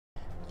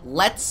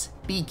let's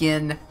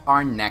begin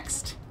our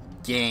next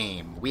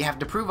game. We have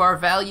to prove our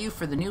value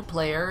for the new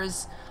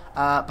players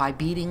by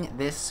beating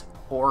this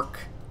orc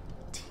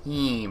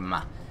team.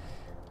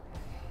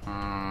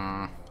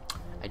 I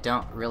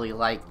don't really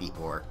like the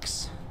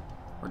orcs,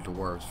 or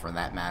dwarves for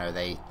that matter.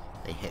 They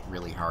hit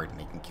really hard and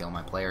they can kill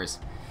my players.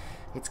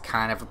 It's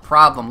kind of a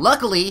problem.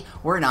 Luckily,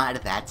 we're not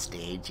at that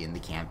stage in the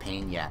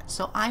campaign yet,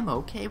 so I'm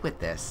okay with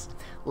this.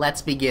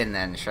 Let's begin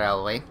then,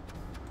 shall we?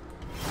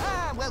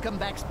 Welcome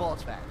back,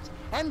 sports fans.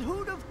 And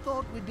who'd have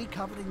thought we'd be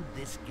covering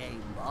this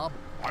game, Bob?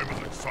 I was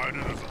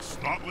excited as a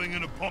snotling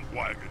in a pump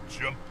wagon,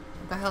 Jim.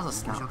 What the hell's a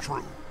snot? Rumors are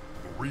true.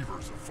 The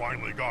Reavers have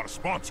finally got a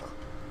sponsor.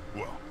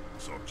 Well,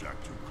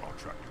 subject to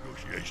contract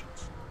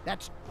negotiations.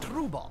 That's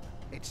true, Bob.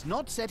 It's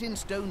not set in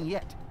stone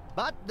yet.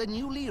 But the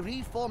newly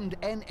reformed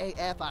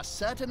NAF are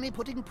certainly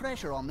putting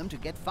pressure on them to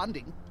get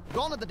funding.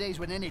 Gone are the days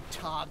when any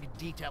Targ,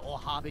 Dieter, or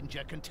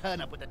Harbinger can turn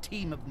up with a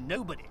team of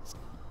nobodies.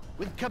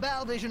 With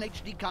Cabal Vision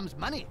HD comes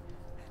money.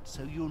 And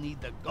so you'll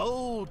need the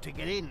gold to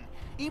get in.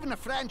 Even a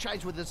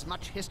franchise with as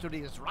much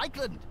history as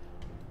Reichland.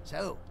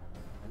 So,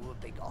 who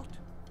have they got?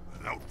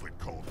 An outfit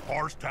called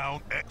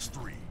Harstown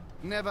X3.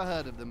 Never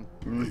heard of them.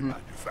 They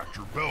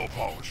manufacture bell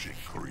polishing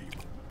cream.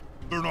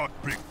 They're not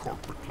big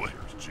corporate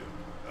players, Jim.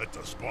 That's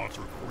a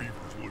sponsor the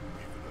Reavers wouldn't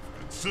even have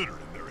considered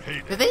in their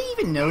heyday. Did they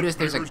even notice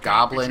there's a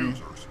goblin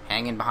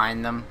hanging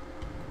behind them?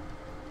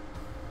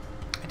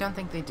 I don't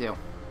think they do.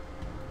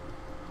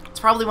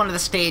 It's probably one of the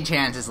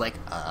stagehands is like,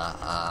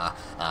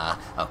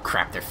 oh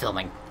crap, they're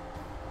filming.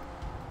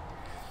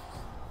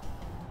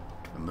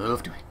 Do I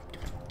move? Do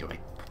I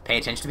pay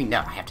attention to me?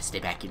 No, I have to stay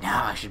back. No,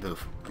 I should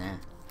move. Good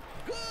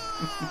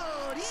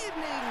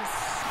evening,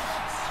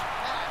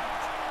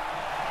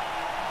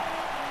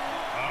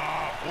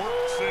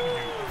 Orcs and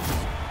humans.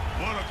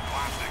 What a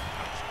classic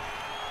matchup.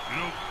 You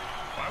know,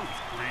 if I was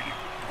creating a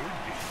board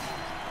game,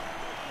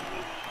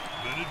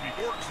 then it'd be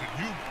orcs and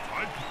humans.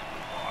 I'd keep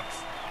the box.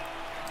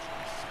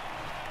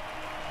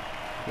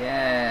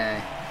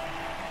 Yay.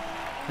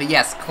 But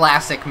yes,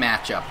 classic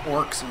matchup.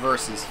 Orcs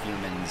versus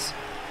humans.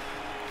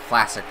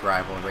 Classic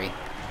rivalry.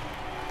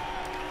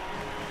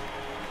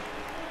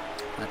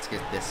 Let's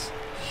get this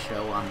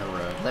show on the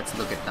road. Let's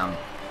look at them.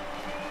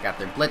 Got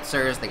their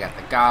blitzers, they got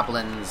the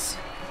goblins.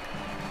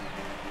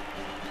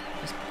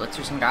 Just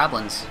blitzers and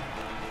goblins.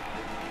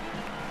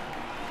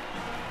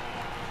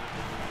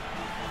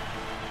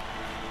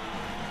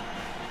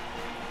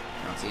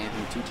 Don't see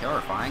anything too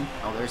terrifying.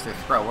 Oh, there's their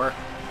thrower.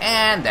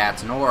 And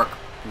that's an orc.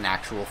 An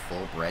actual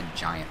full-bred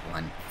giant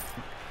one.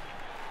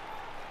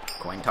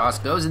 Coin toss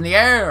goes in the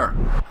air!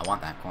 I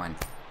want that coin.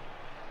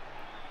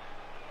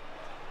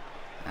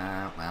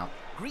 Well.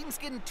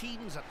 Greenskin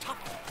teams are tough.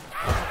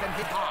 Can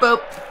hit hard.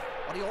 Boop!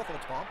 What are your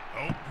thoughts, Bob?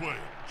 Don't play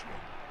it, Jim.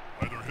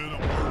 Either hit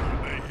them hard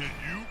or they hit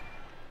you.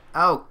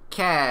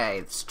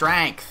 Okay,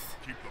 strength.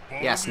 Keep the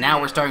ball Yes, in the now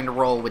air. we're starting to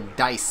roll with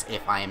dice,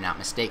 if I am not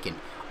mistaken.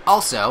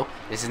 Also,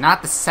 this is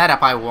not the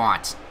setup I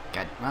want.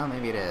 God, well,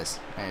 maybe it is.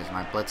 There's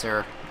my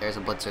blitzer. There's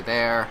a blitzer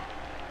there.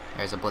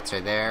 There's a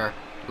blitzer there.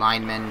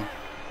 Lineman.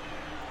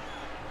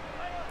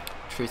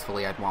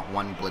 Truthfully, I'd want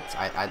one blitz.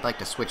 I'd like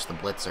to switch the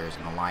blitzers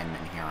and the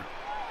linemen here.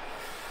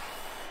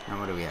 Now,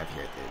 what do we have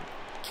here?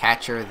 The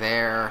catcher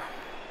there.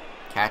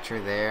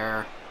 Catcher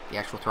there. The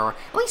actual thrower.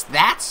 At least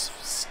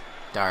that's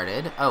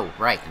started. Oh,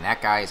 right. And that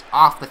guy is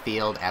off the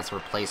field as a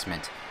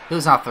replacement.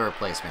 Who's off the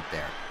replacement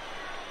there?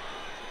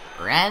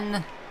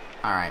 Ren?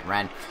 Alright,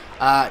 Ren.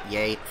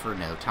 Yay for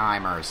no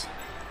timers.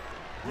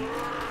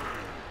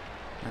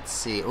 Let's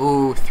see.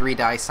 Ooh, 3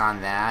 dice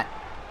on that.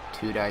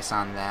 2 dice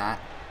on that.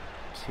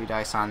 2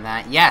 dice on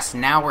that. Yes,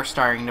 now we're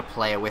starting to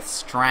play with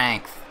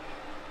strength.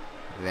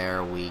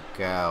 There we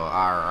go.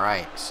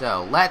 Alright,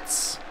 so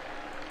let's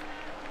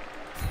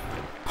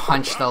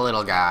punch the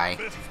little guy.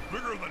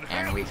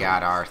 And we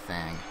got our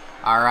thing.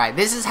 Alright,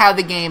 this is how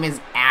the game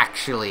is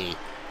actually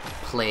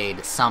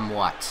played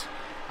somewhat.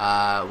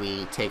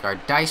 We take our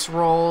dice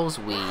rolls,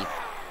 we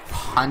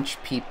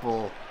punch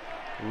people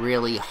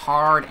really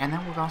hard, and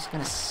then we're also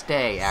going to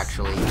stay,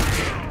 actually.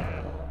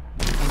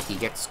 And he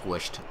gets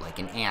squished like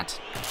an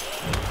ant.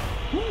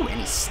 Ooh, and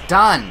he's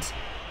stunned!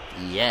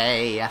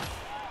 Yay!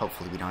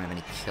 Hopefully we don't have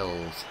any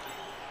kills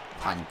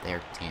on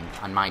their team.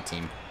 On my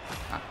team.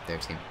 Not their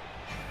team.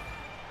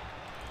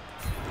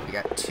 We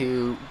got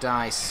 2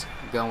 dice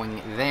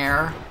going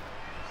there.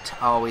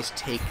 To always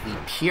take the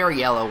pure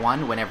yellow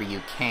one whenever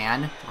you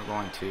can. We're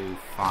going to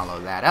follow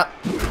that up.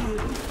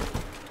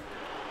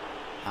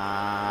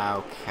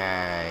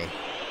 Okay.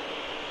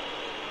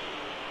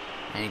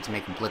 I need to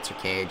make a blitzer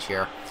cage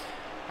here.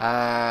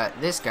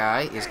 This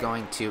guy is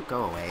going to...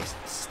 Go away,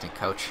 assistant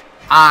coach.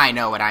 I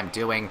know what I'm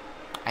doing.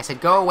 I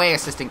said go away,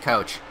 assistant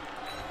coach.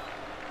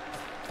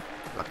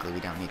 Luckily,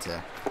 we don't need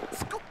to...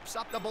 Scoops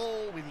up the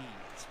ball with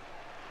ease.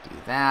 Do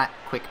that.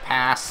 Quick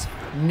pass.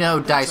 No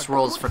dice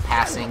rolls for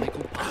passing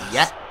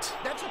yet.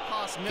 That's a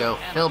pass no Go,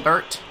 amateur.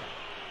 Filbert.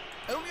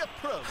 Only a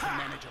pro can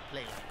manage a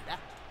play like that.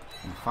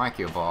 Thank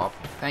you, Bob.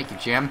 Thank you,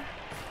 Jim.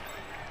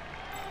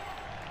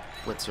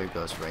 Blitzer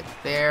goes right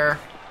there.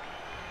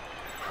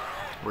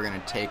 We're going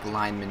to take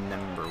lineman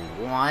number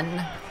 1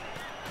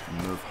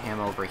 and move him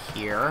over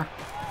here.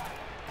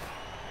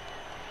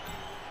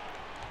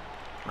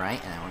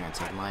 Right, and then we're going to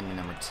take lineman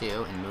number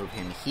 2 and move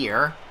him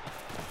here.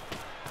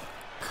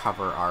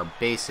 Cover our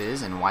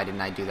bases, and why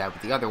didn't I do that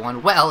with the other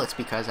one? Well, it's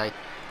because I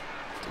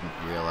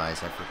didn't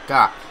realize I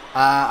forgot.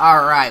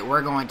 Alright,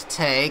 we're going to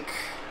take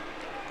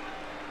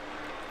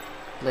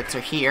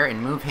Blitzer here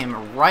and move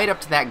him right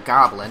up to that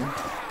goblin.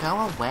 Go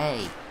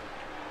away.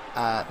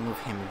 Move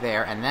him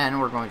there, and then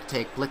we're going to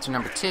take Blitzer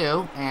number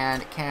 2,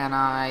 and can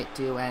I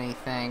do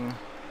anything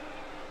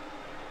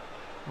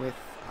with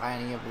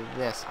any of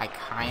this? I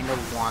kind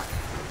of want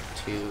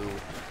to...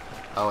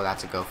 Oh,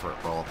 that's a go for it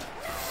roll.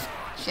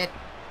 Shit.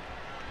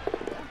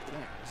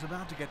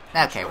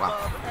 Okay,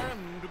 well.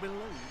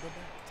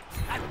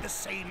 At the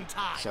same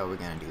time. So we're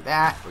going to do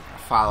that. We're going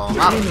to follow him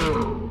up.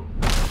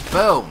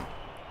 Boom.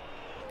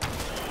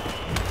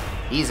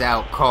 He's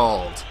out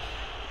cold.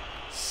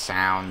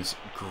 Sounds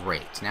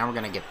great. Now we're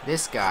going to get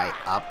this guy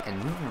up and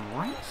move him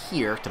right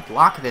here to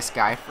block this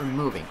guy from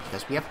moving,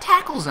 because we have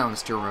tackle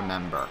zones to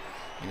remember.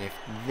 And if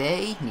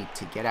they need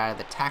to get out of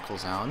the tackle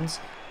zones,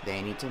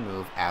 they need to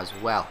move as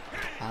well.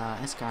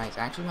 This guy is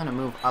actually going to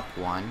move up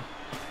 1,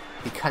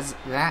 because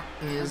that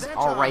is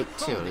alright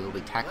too. It'll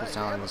be tackle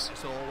zones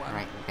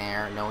right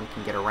there. No one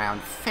can get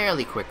around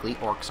fairly quickly.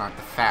 Orcs aren't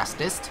the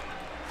fastest.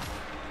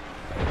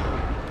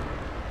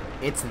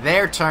 It's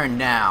their turn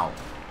now.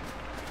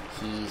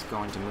 He's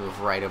going to move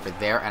right over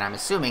there, and I'm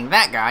assuming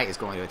that guy is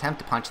going to attempt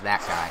to punch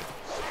that guy.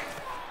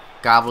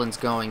 Goblin's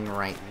going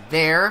right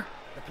there.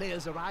 The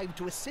players arrive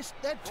to assist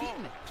their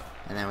teammate.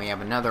 And then we have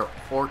another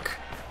orc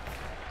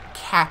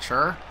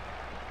catcher.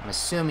 I'm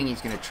assuming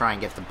he's going to try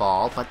and get the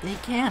ball, but they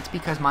can't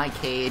because my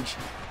cage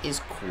is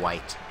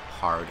quite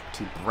hard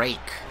to break.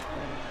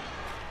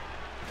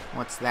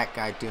 What's that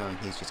guy doing?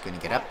 He's just going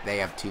to get up. They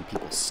have 2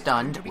 people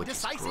stunned, which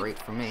is great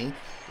for me.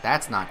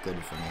 That's not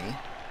good for me.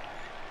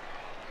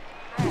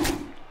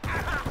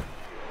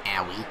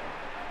 Owie.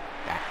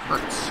 That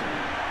hurts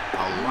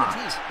a lot.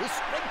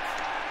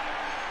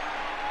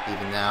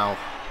 Even though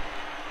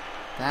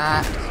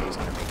that, so he's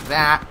going to make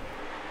that.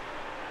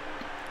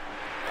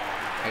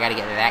 I gotta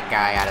get that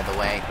guy out of the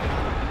way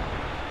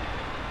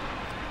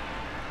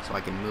so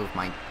I can move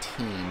my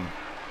team.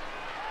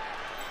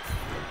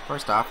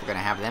 First off, we're gonna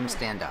have them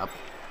stand up.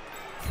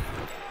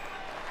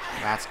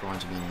 That's going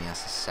to be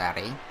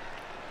necessary.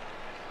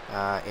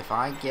 If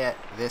I get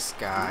this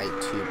guy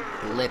to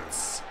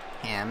blitz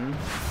him...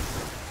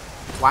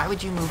 Why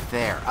would you move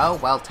there? Oh,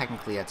 well,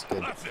 technically that's a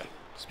good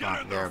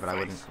spot there, but I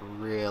wouldn't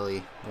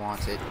really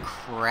want it.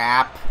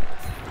 Crap.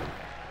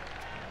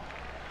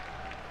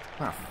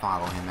 I'm gonna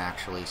follow him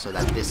actually, so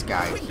that this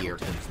guy here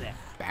can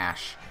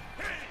bash.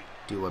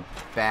 Do a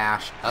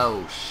bash.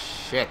 Oh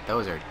shit,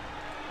 those are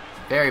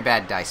very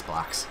bad dice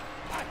blocks.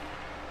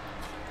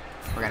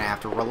 We're gonna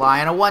have to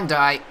rely on a 1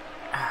 die.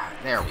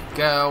 There we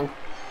go.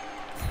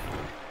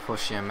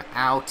 Push him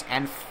out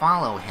and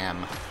follow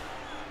him.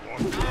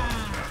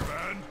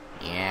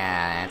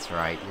 Yeah, that's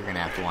right. You're gonna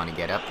have to want to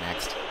get up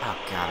next. Oh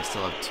god, I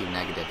still have 2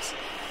 negatives.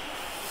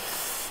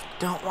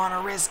 Don't want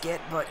to risk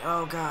it, but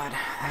oh god,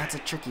 that's a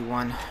tricky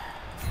one.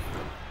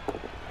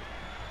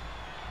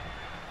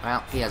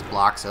 Well, he has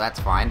blocks, so that's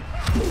fine.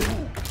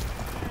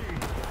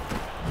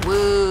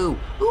 Woo!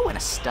 Ooh, and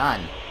a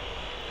stun.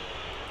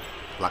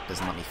 Luck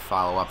doesn't let me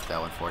follow up,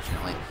 though,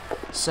 unfortunately.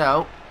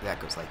 So, that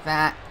goes like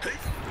that.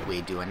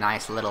 We do a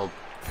nice little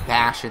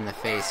bash in the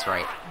face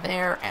right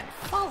there, and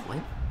follow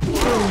it.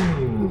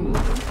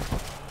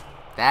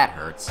 That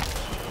hurts.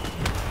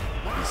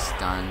 He's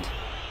stunned.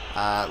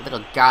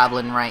 Little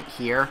goblin right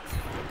here.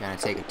 Gonna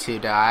take a 2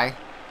 die.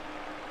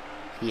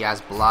 He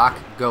has block.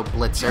 Go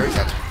blitzers.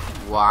 That's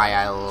why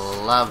I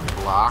love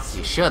block.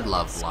 You should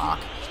love block.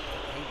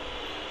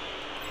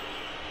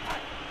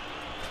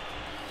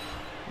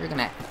 You're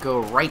gonna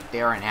go right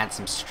there and add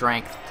some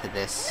strength to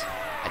this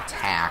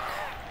attack.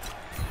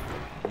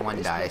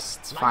 1 dice.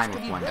 It's fine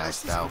with 1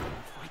 dice, though.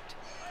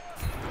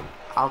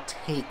 I'll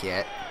take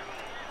it.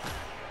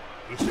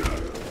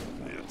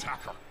 The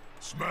attacker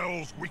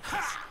smells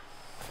weakness.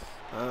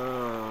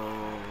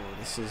 Oh,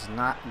 this is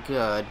not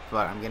good,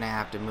 but I'm gonna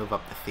have to move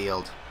up the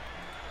field.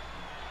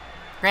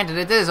 Granted,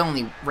 it is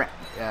only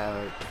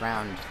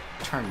round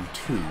turn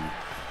 2, so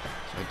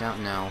I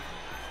don't know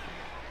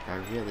if I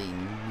really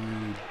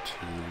need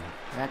to.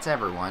 That's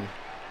everyone.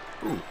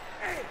 Ooh,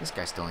 this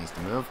guy still needs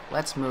to move.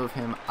 Let's move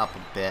him up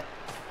a bit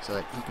so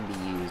that he can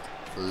be used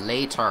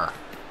later.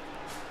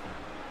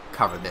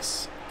 Cover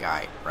this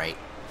guy right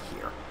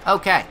here.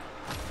 Okay,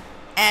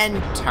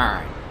 end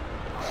turn.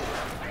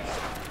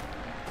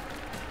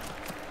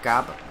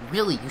 God,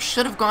 really, you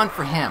should have gone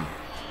for him.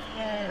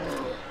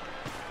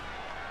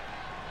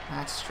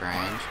 That's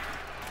strange.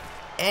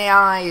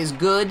 AI is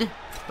good,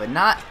 but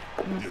not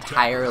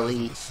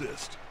entirely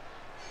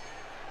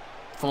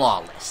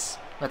flawless.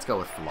 Let's go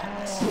with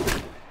flawless.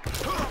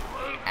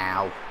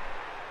 Ow.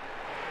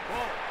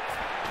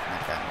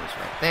 That guy moves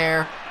right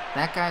there.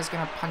 That guy's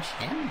gonna punch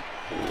him?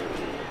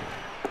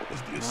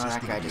 No,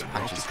 that guy just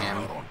punches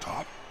him.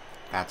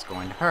 That's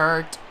going to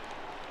hurt.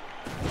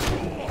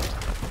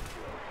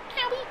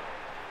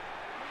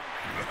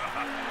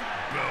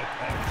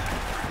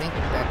 I think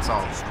that's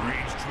all.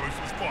 Strange choice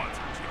of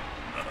sponsors.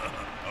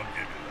 I'll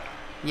give you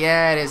that.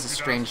 Yeah, it is a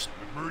strange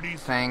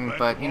thing,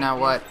 but you know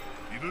what?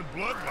 Even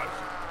Bloodweiser.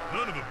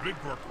 None of the big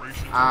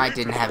corporations. I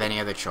didn't have any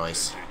other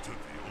choice. They took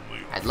the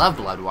only. I'd love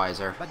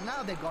Bloodweiser. But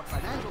now they've got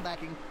financial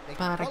backing, they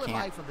But I can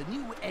qualify can't. for the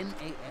new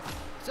NAF.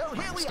 So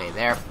here we Stay are.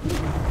 there.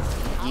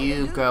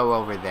 You go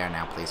over there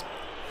now, please.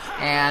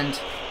 And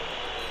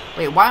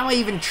wait, why am I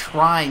even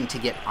trying to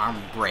get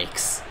arm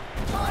breaks?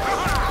 It's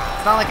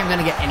not like I'm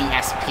gonna get any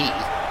SP.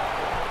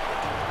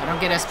 I don't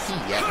get SP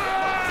yet.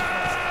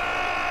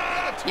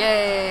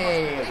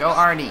 Yay! Go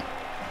Arnie!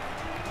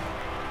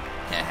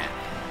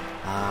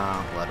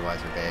 Oh,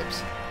 Bloodweiser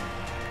babes.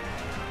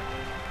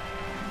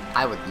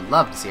 I would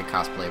love to see a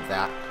cosplay of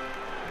that.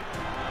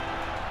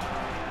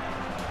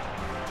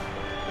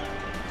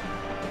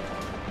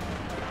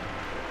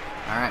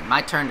 Alright,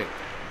 my turn to...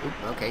 Oop,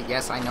 okay,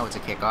 yes, I know it's a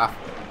kickoff.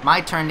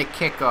 My turn to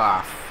kick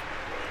off.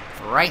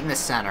 Right in the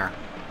center.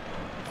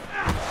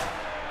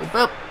 Boop,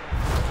 boop.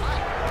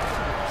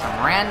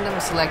 Some random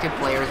selected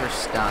players are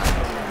stunned.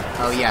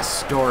 Oh yeah,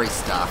 story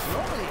stuff.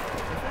 Normally, the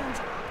fans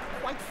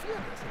are quite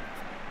fearless.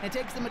 It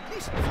takes them at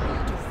least 3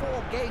 to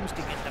 4 games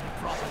to get them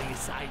properly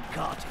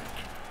psychotic.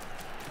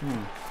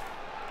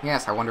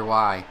 Yes, I wonder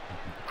why.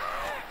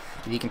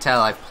 You can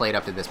tell I've played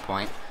up to this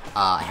point.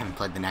 I haven't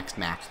played the next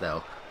match,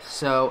 though.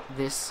 So,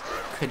 this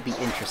could be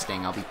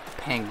interesting. I'll be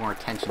paying more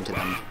attention to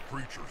them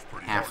Preacher's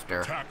pretty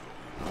after. hard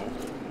to tackle,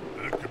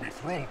 and it can be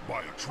thrown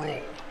by a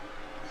troll.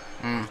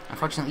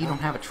 Unfortunately, you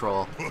don't have a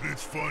troll. But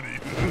it's funny.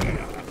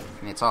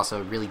 And it's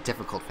also really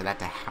difficult for that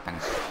to happen.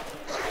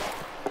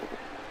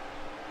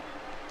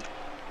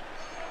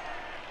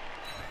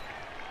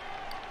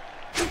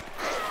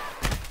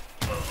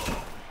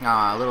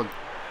 Ah, little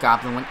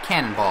goblin went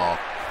cannonball.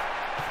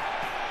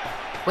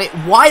 Wait,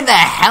 why the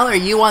hell are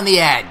you on the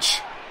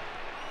edge?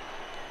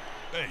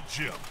 Hey,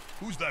 Jim,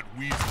 who's that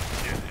weasel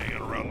kid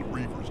hanging around the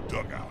Reaver's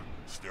dugout,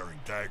 staring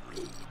daggers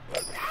into the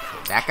bed?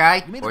 That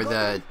guy? You mean Or the the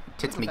goblin?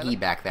 Tits McGee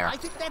back there? I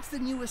think that's the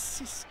new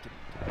assistant.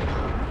 He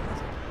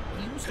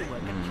used to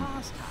work at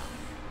Carstown.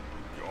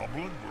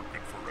 Goblin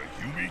working for a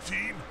Humi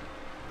team?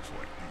 Looks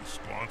like these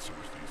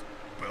sponsors, these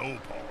bell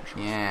polishers.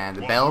 Yeah,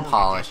 the want bell more than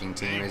polishing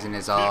just a team name isn't on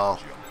as a all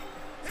kit, Jim.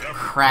 Every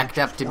cracked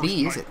bunch up to of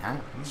be, horse is it? fight, Huh?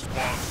 the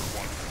sponsor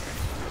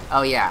wants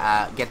Oh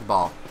yeah, get the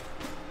ball.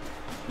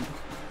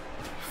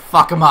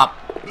 Fuck him up.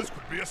 to- This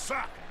could be a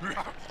sack. I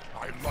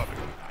love it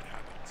when that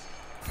happens.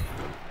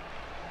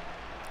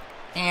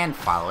 And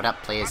follow it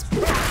up, please.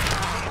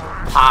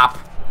 Pop.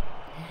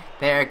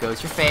 There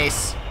goes your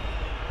face.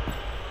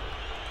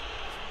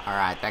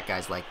 Alright, that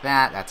guy's like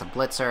that. That's a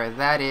blitzer.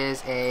 That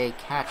is a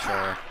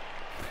catcher.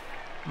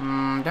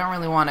 Don't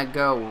really want to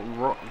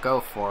go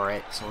for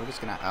it, so we're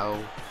just gonna...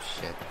 Oh,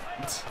 shit.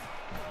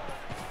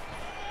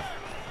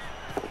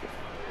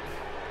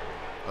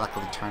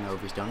 Luckily,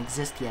 turnovers don't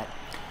exist yet.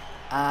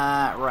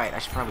 Right, I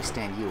should probably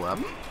stand you up.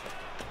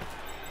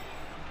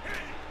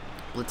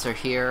 Blitzer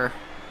here.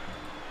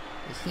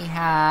 Does he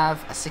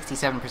have a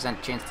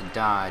 67% chance to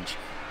dodge?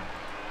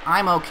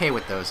 I'm okay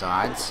with those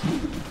odds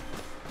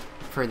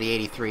for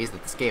the 83s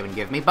that this game would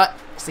give me, but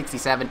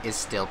 67 is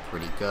still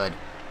pretty good.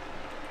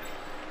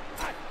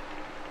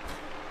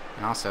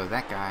 And also,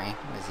 that guy,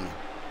 what is he?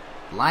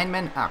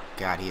 Lineman? Oh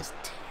god, he is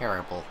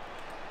terrible.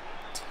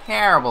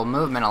 Terrible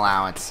movement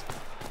allowance.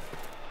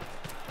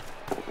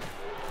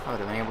 I would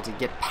have been able to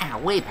get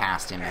way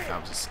past him if I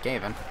was a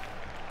Skaven.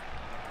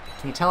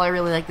 Can you tell I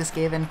really like this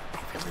Skaven?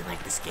 I really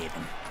like this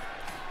Skaven.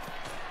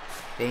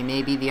 They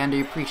may be the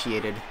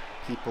underappreciated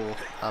people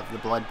of the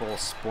Blood Bowl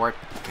sport.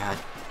 God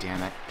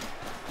damn it.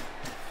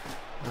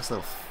 Those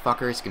little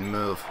fuckers can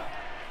move.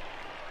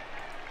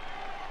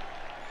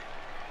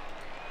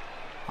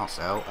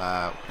 Also,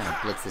 we're gonna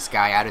blitz this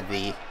guy out of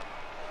the...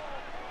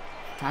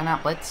 Can I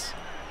not blitz?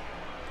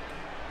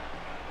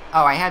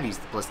 Oh, I have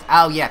used the blitz.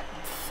 Oh, yeah.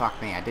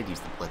 Fuck me, I did use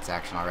the blitz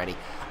action already.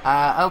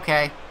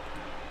 Okay.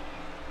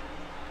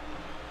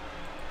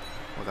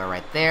 We'll go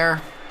right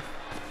there.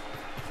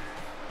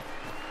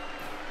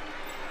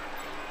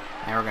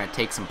 And we're gonna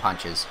take some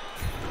punches.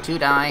 2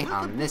 die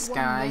on this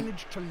guy.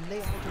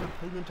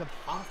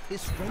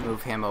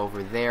 Move him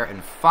over there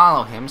and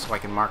follow him so I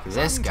can mark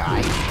this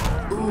guy.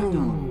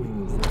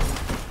 Ooh.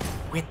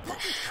 With the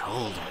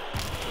shoulder.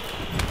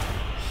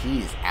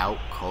 He's out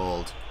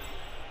cold.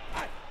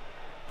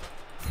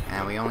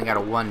 And we only got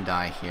a 1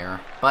 die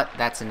here, but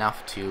that's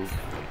enough to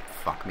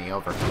fuck me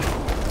over.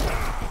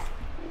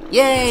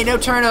 Yay! No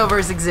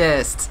turnovers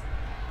exist!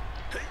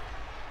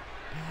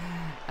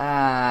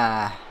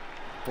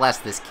 Bless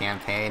this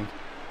campaign.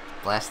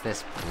 Bless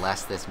this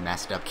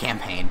messed up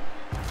campaign.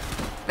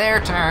 Their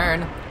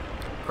turn!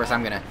 Of course,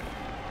 I'm gonna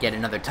get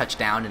another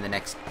touchdown in the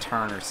next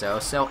turn or so,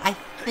 so I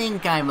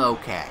think I'm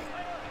okay.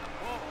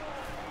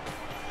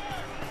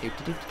 He's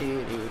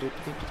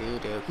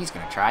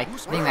gonna try. I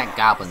think that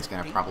goblin's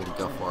gonna probably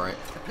go for it.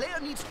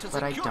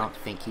 But I don't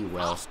think he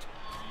will.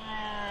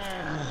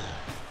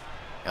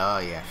 Oh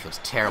yeah, it feels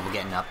terrible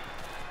getting up.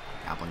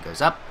 Goblin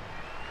goes up.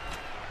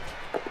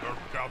 They're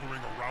gathering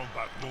around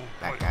that lone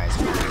That place. guy's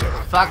gonna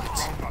get fucked.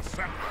 Around the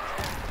center.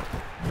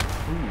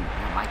 Ooh,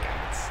 oh my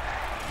guys.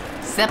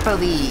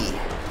 Zeppeli!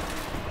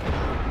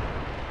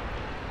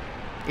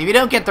 If you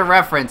don't get the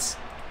reference,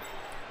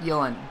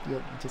 you'll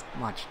just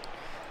watch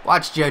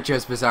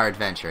JoJo's Bizarre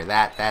Adventure.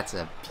 That's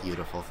a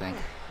beautiful thing.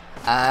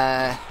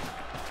 Yeah,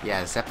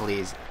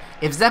 Zeppeli's.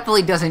 If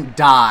Zeppeli doesn't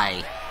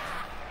die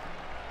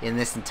in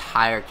this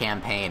entire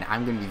campaign,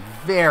 I'm gonna be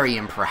very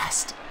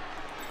impressed.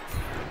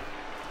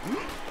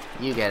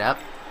 You get up.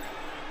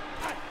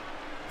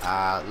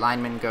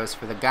 Lineman goes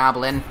for the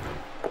goblin.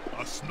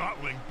 A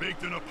snotling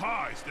baked in a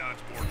pie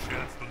stands more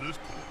chance than this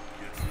poor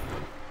kid.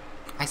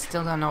 I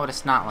still don't know what a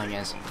snotling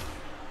is.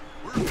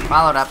 Where's the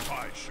Followed up.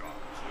 pie shop?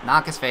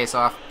 Knock his face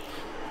off.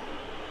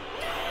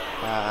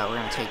 We're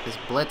gonna take this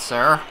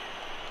blitzer.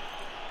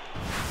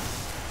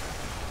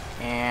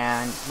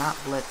 And not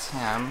blitz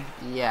him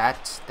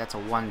yet. That's a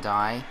 1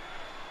 die.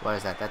 What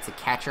is that? That's the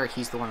catcher.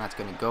 He's the one that's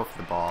gonna go for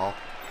the ball.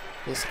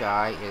 This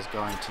guy is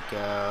going to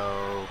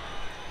go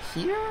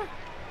here.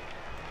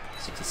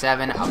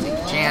 67. I'll take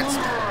the chance.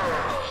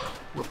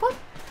 Whoop, whoop.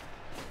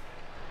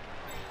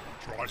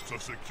 Tries to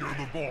secure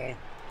the ball.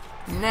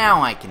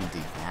 Now I can do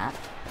that.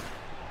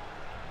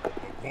 The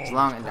ball As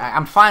long is as dropped,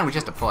 I'm fine with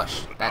just a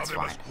push. but That's now they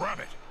fine. must grab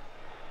it.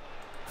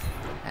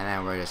 And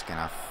then we're just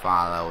gonna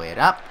follow it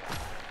up.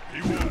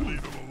 He won't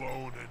leave him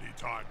alone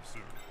anytime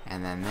soon.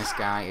 And then this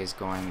guy is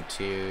going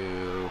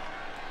to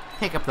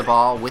pick up the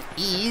ball with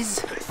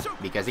ease.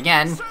 Because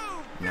again,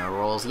 no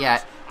rolls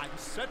yet. I'm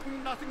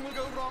certain nothing will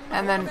go wrong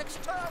And before then-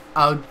 next turn.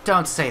 Oh,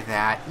 don't say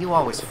that. You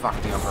always fuck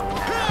me over when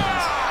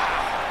that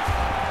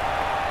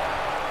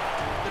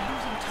The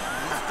losing team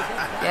is to get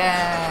happens. back.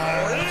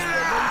 Yeah. They're going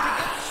to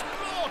get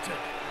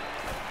slaughtered.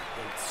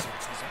 Great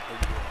senses of the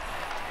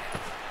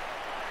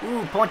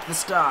world. Ooh, point to the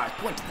stars.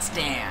 Point to the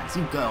stands.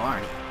 You go,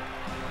 Arnie.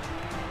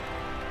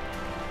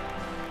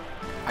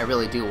 I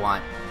really do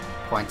want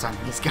points on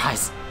these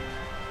guys.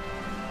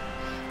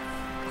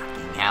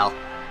 Fucking hell.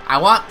 I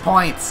want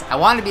points. I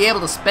want to be able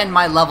to spend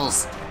my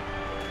levels.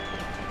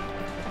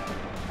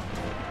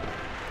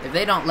 If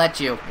they don't let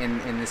you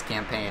in this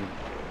campaign,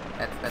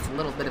 that's a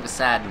little bit of a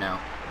sad no.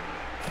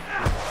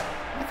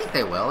 I think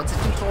they will. It's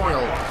a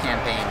tutorial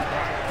campaign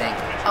thing.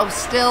 Oh,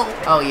 still?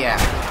 Oh, yeah.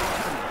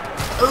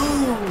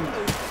 Ooh!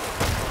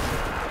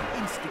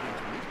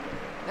 Instigating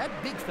it. That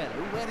big fellow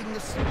wearing the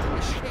suit and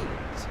the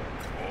shades.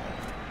 Oh,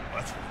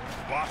 that's what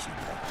the bossy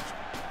brothers.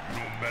 You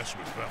don't mess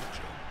with them,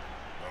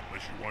 Joe.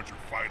 Unless you want your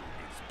vital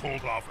bits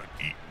pulled off and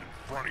eaten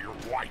in front of your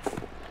wife.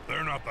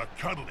 They're not the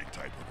cuddly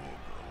type of old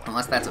girl.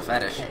 Unless that's a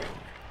fetish.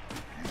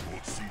 You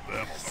won't see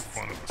them on the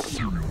front of a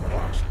cereal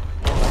box.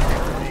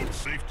 Road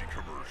safety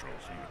commercials.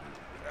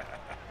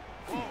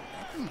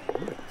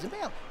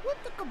 Isabel, what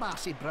the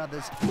Kabasi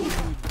brothers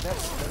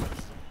investors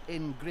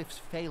in Griff's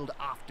failed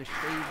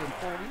aftershave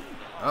emporium?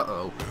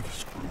 Uh-oh.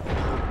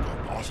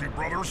 The bossy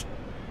brothers?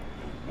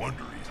 No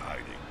wonder he's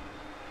hiding.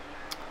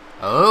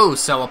 Oh,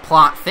 so a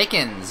plot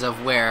thickens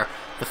of where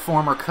the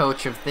former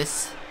coach of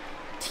this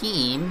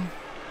team,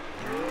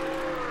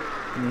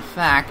 in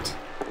fact,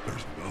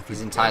 There's nothing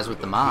he's in ties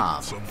with the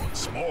mob. Someone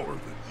smaller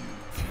than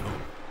you, Joe.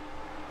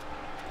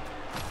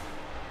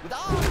 With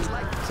arms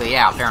like So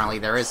yeah, apparently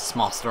there is a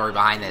small story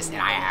behind this, and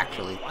I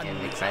actually am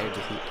excited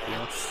to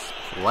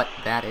feel what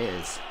that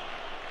is.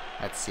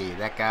 Let's see,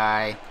 that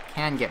guy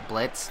can get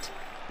blitzed,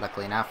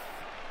 luckily enough.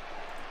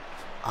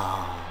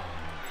 Oh.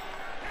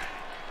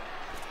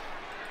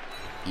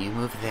 You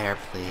move there,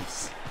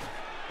 please.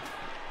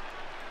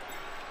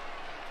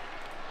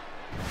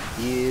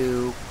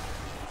 You...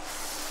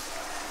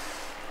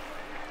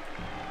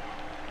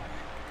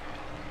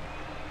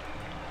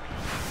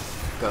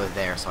 go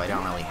there, so I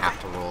don't really have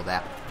to roll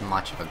that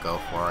much of a go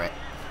for it.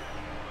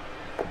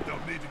 They'll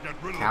need to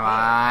get rid of Come the ball.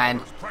 on.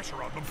 There's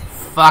pressure on them.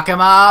 Fuck him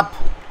up!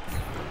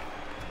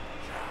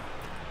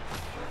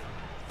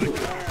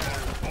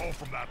 Ball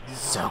from that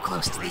So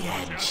close to the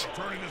edge.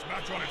 turning this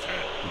match on its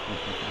head.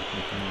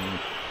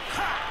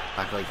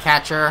 Luckily,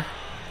 catcher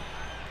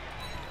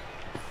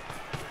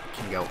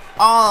can go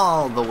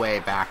all the way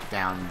back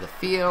down the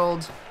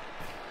field.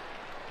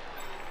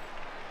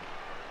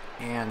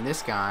 And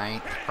this guy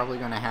is probably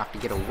going to have to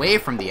get away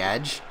from the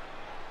edge.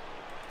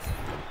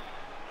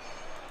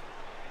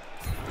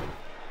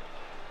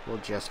 We'll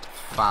just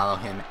follow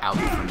him out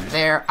from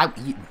there.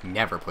 You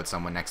never put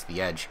someone next to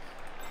the edge.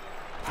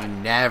 You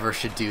never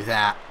should do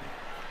that.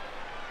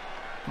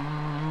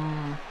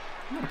 I'm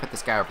going to put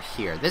this guy over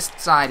here. This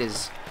side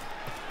is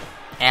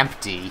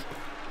empty.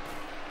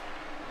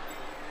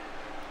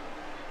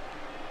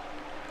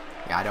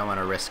 Yeah, I don't want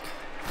to risk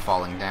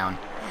falling down.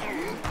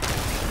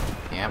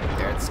 Yep,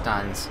 there it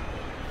stuns.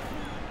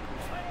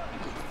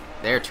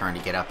 Their turn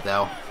to get up,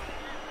 though.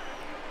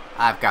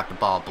 I've got the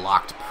ball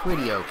blocked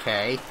pretty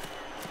okay.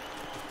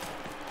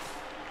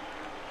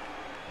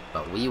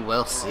 But we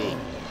will see.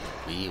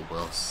 We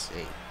will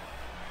see.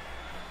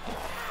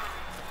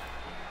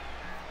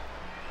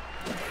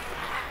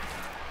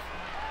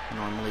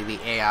 Normally the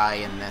AI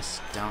in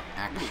this don't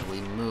actually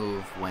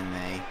move when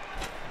they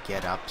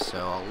get up, so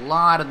a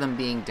lot of them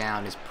being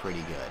down is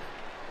pretty good.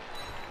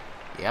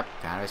 Yep,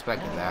 kind of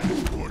expected that.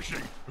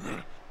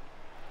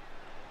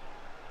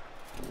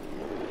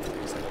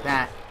 Just like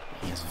that.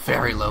 He has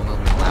very low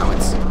movement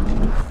allowance,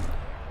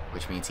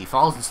 which means he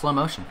falls in slow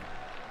motion.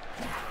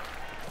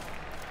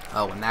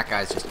 Oh, and that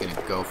guy's just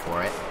gonna go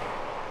for it.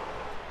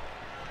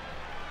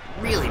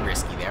 Really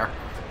risky there.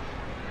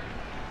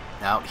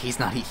 No, he's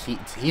not.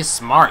 He's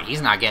smart.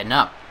 He's not getting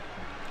up.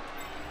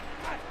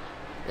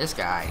 This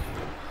guy,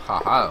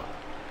 ha.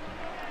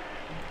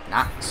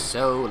 Not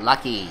so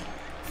lucky.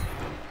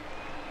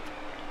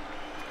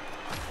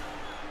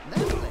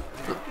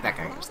 Oop, that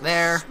guy goes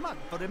there. Smug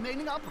for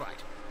remaining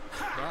upright.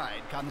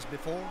 Pride comes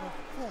before a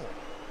fall.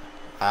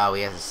 Oh,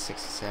 he has a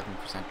 67%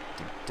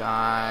 to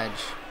dodge.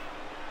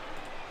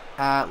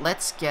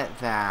 Let's get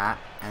that,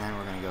 and then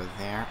we're gonna go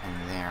there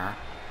and there,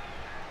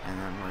 and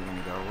then we're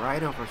gonna go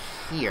right over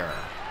here.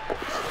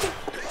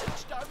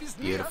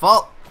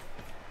 Beautiful.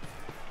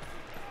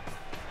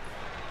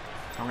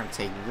 So I'm gonna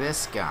take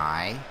this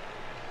guy.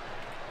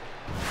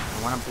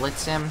 I want to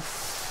blitz him.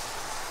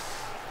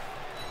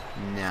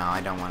 No,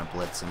 I don't want to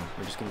blitz him.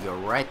 We're just gonna go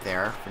right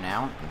there for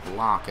now and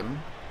block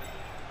him.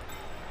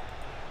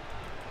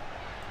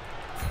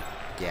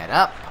 Get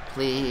up,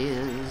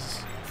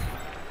 please.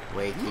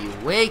 Wakey,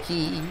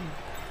 wakey.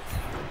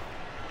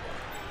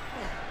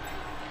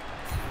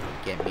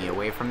 Get me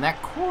away from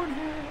that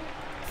corner.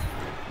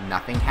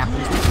 Nothing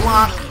happens to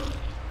block.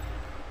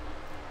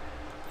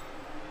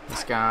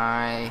 This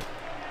guy.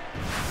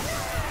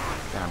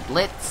 Gonna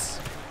blitz.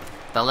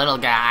 The little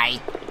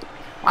guy.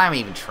 Why am I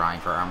even trying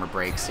for armor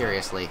break?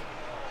 Seriously.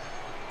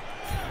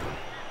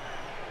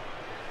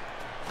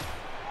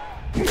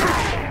 Ooh.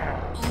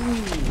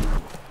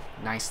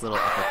 Nice little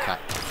uppercut.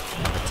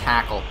 A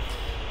tackle.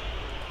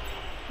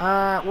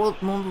 We'll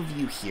move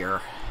you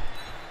here.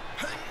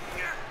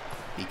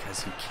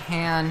 Because you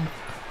can.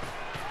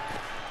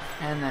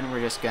 And then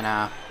we're just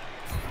gonna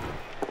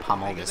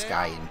pummel this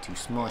guy into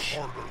smush.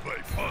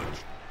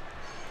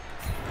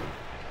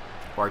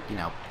 Or, you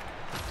know,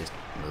 just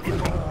move him.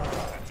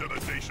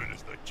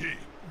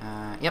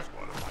 Yep.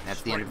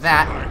 That's the end of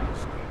that.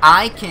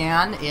 I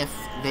can, if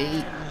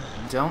they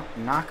don't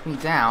knock me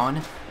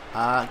down,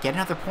 get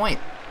another point.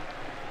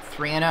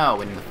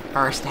 3-0 in the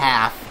first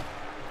half.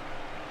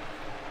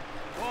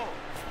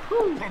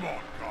 Come on,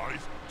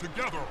 guys,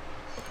 together.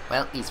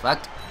 Well, he's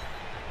fucked.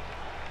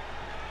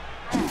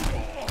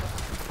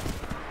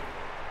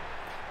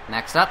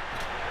 Next up,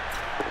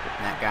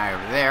 that guy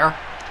over there.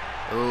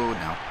 Ooh,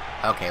 no.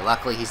 Okay,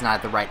 luckily he's not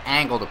at the right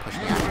angle to push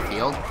me out of the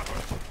field.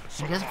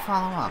 He doesn't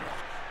follow up.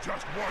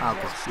 Oh,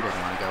 because he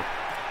doesn't want to go.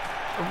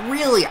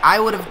 Really, I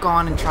would have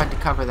gone and tried to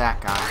cover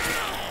that guy.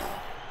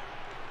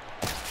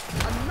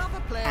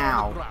 Another player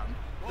Ow. on the ground,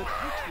 the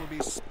coach will be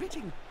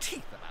spitting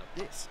teeth about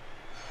this.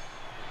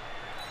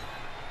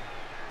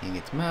 He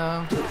gets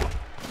moved.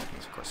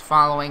 He's, of course,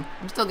 following.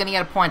 I'm still gonna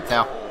get a point,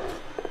 though.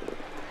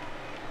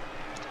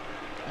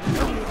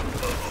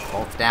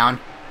 Bolts down.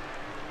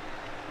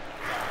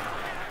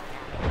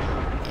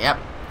 Yep.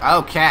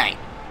 Okay.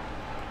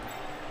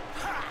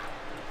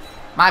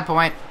 My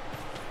point.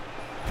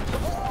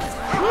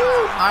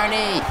 Woo,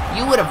 Arnie,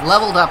 you would have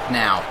leveled up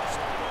now.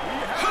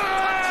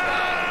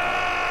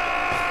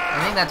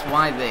 I think that's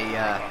why they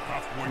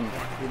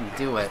didn't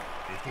do it.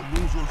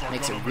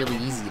 Makes it really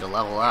easy to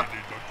level up.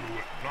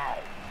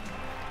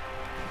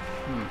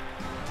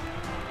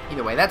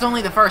 Either way, that's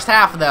only the first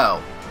half,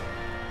 though.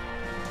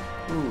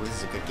 Ooh, this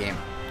is a good game.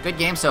 Good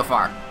game so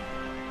far.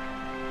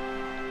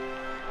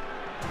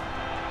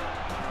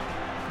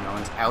 No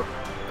one's out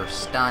or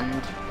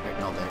stunned.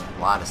 No, there's a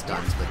lot of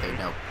stuns, but they're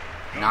no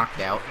knocked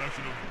out.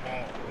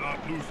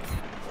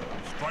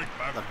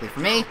 Luckily for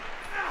me.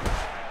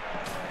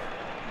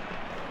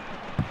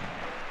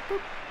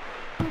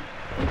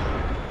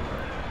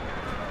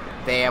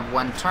 They have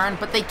one turn,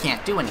 but they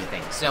can't do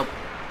anything, so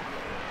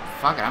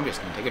fuck it, I'm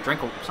just gonna take a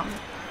drink or something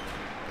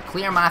to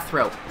clear my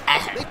throat. I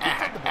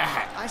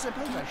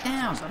suppose I should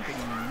Down. do something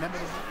memorable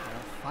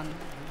or fun.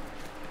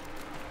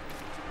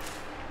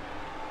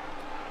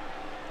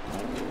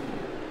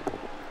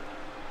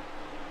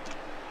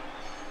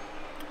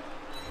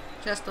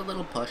 Just a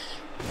little push.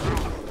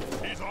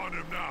 He's on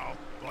him now.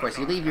 Of course,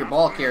 you leave your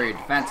ball carrier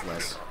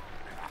defenseless.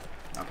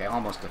 Okay,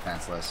 almost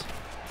defenseless.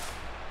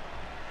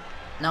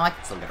 No, I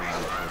can still get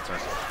around the blitzer.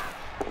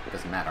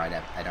 Doesn't matter, I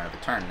don't have a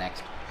turn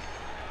next.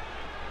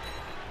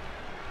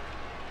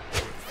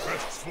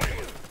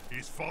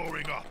 He's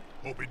following up,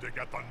 hoping to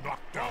get the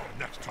knockdown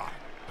next time.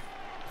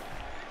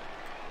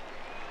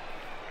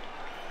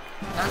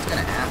 That's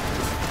gonna happen.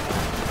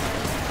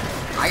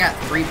 I got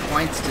 3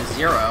 points to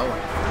 0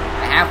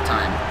 at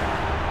halftime.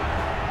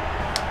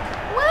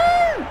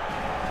 Woo!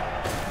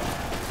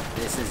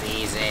 This is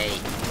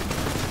easy.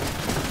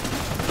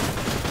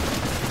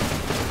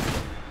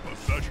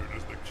 Possession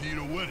is the key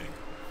to winning.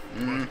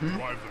 Must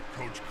drive the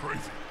coach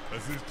crazy,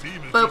 as his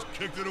team has Boop. just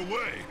kicked it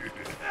away.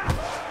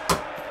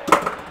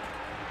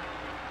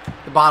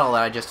 The bottle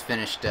that I just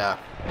finished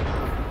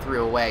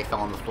threw away fell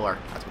on the floor.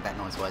 That's what that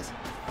noise was.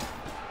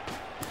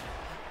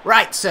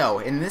 Right, so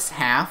in this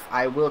half,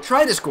 I will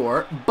try to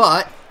score,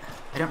 but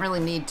I don't really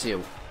need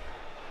to.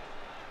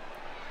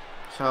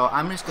 So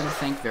I'm just going to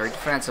think very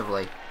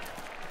defensively.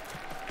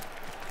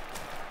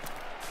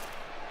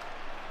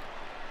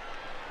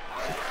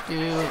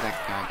 That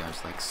guy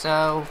goes like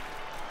so.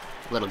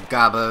 Little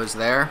gobos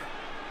there.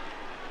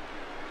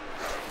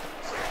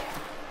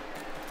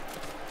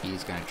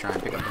 He's going to try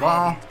and pick up the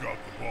ball.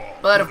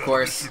 But of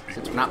course,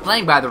 since we're not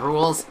playing by the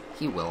rules,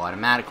 he will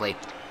automatically.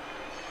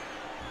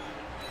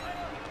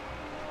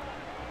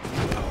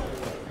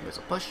 There's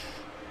a push.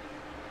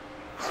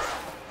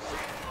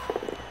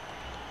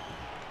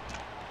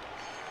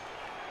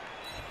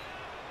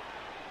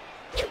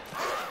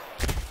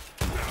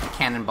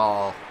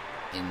 Cannonball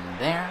in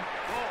there.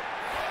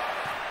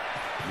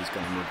 He's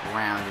going to move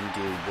around and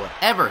do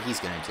whatever he's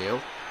going to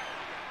do.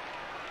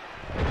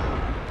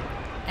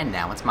 And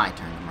now it's my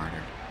turn to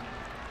murder.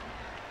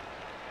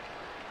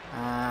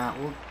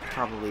 We'll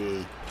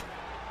probably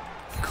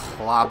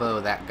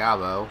clobbo that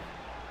gobbo.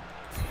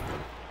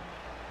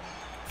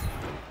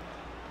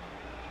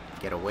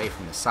 Get away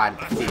from the side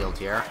of the field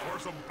here.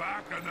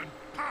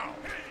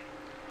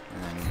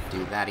 And then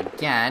do that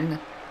again.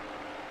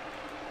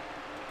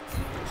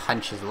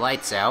 Punch his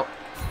lights out.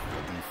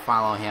 And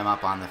follow him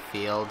up on the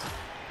field.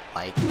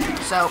 Like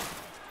so.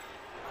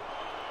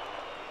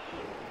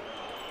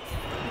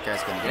 You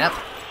guys gonna get up.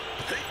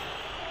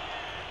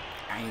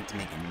 I need to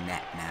make a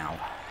net now.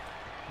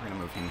 We're gonna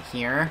move him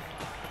here.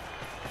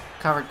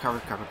 Covered.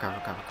 Pretty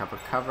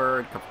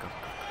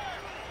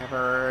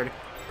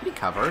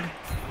covered.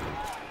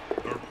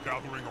 They're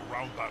gathering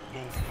around that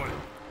low plate,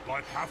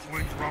 like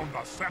halflings round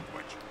a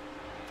sandwich.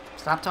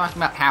 Stop talking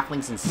about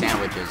halflings and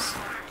sandwiches.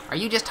 Are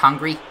you just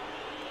hungry?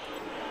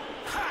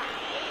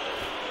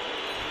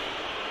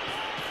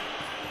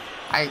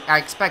 I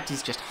expect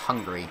he's just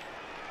hungry.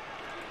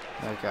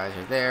 Those guys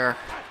are there.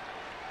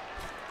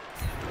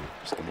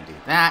 Just gonna do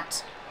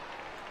that.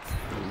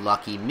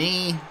 Lucky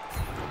me.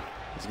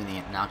 He's gonna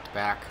get knocked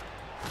back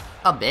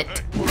a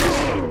bit.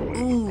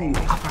 Ooh,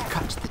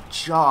 uppercut to the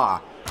jaw.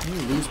 You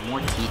lose more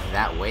teeth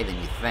that way than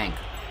you think.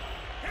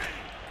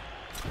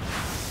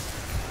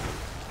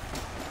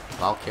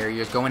 Ball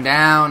carrier's going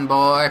down,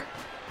 boy.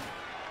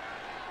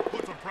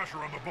 Put some pressure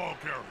on the ball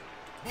carrier.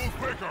 Move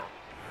quicker.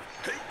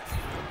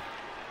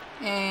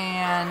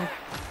 And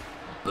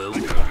boom.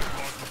 The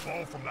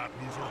ball from that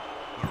loser.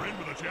 They're in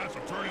with a chance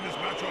of turning this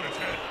match on its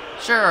head.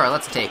 Sure,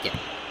 let's take it.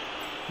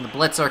 The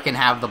blitzer can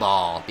have the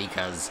ball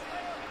because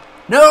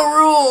no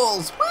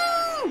rules.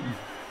 Woo!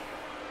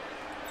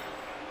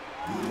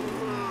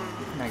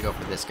 I'm gonna go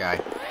for this guy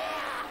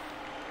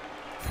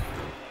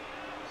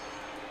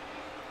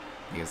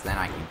because then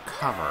I can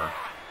cover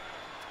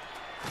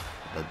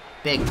the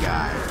big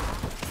guy,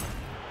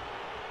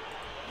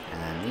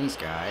 and then these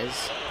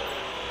guys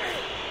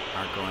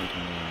are going to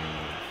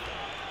move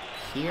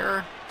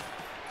here,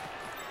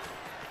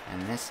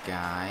 and this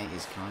guy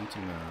is going to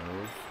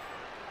move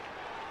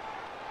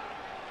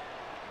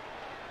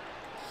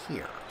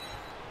here.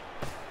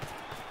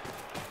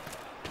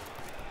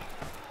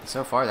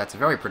 So far, that's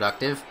very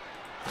productive.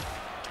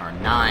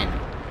 Turn 9.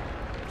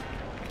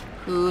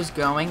 Who's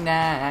going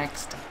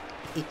next?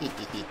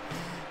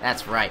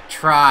 That's right.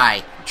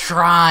 Try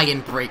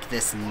and break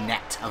this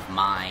net of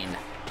mine.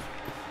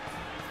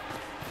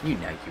 You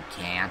know you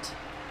can't.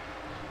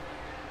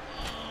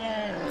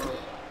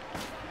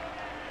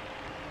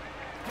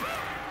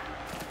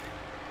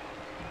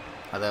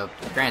 Although,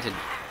 granted,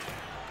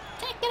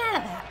 can't get out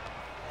of that.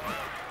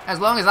 As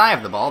long as I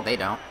have the ball, they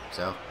don't.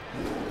 So,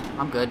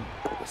 I'm good.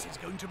 This is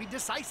going to be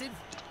decisive.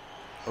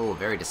 Oh,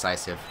 very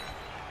decisive.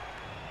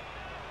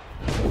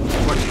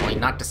 Unfortunately,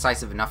 not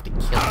decisive enough to kill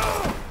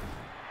him.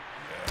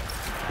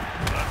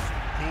 That's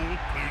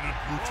gold-plated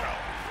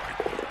brutality right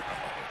there.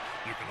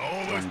 You can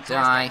always One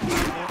die.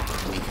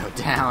 We go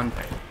down.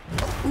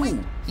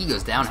 Ooh, he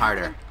goes down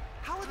harder.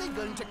 How are they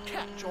going to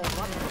catch or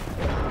run?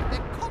 They're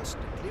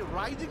constantly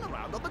writhing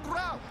around on the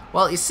ground.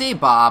 Well, you see,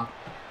 Bob,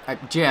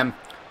 Jim,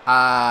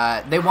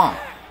 they won't.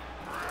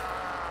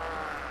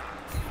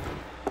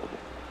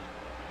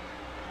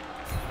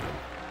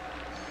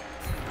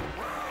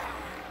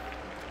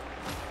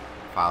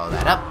 Follow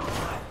that up.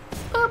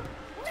 Boop.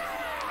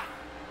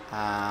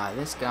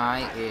 This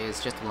guy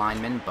is just a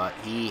lineman, but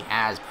he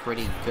has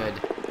pretty good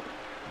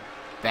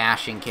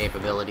bashing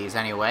capabilities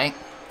anyway.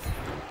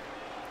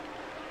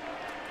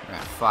 We're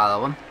gonna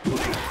follow him.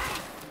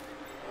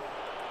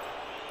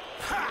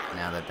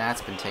 Now that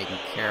that's been taken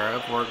care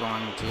of, we're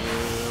going to...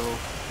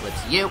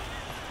 Let's you.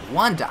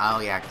 One to... Oh,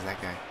 yeah, because that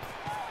guy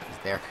is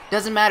there.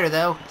 Doesn't matter,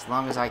 though, as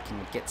long as I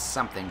can get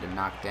something to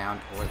knock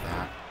down for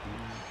that.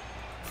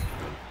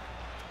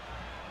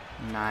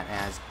 Not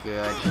as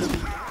good.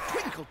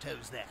 Twinkle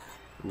toes there.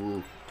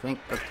 Ooh,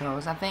 twinkle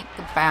toes, I think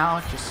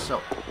about your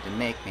soul to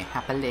make me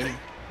happily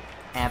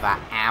ever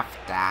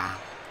after.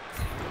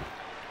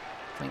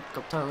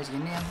 Twinkle toes, you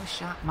nearly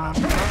shot my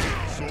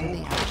soul to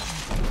the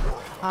eyes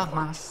of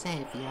my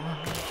savior.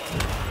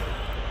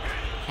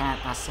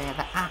 Can't I say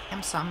that I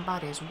am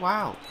somebody's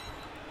world?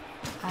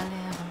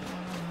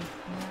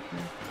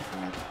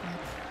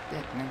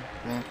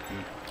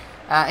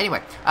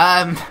 Anyway,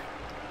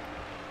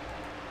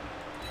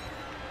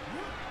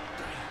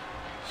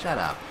 shut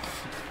up.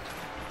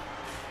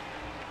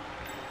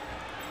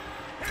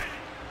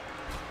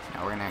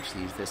 Now we're gonna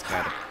actually use this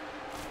guy to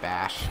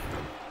bash.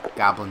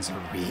 Goblins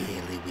are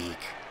really weak.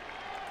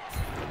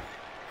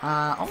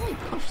 Only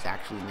push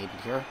actually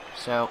needed here,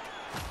 so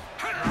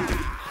I'm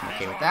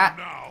okay with that.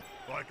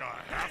 Like a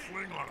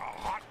halfling on a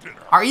hot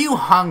dinner. Are you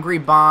hungry,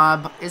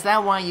 Bob? Is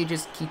that why you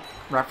just keep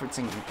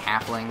referencing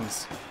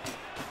halflings?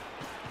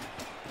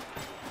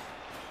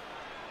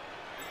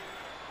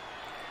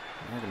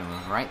 You're gonna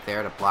move right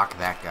there to block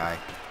that guy.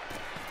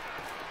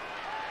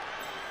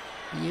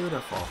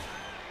 Beautiful.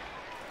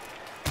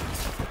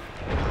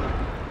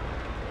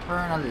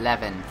 Turn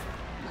 11.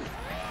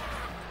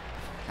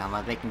 Not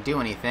like they can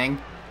do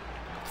anything.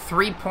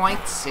 3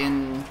 points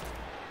in...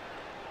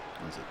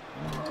 what is it?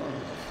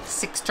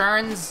 6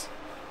 turns?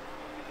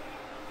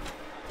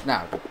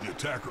 No. The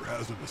attacker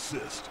has an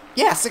assist.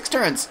 Yeah, 6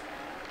 turns.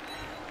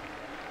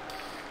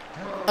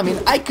 I mean,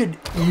 I could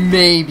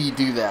maybe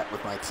do that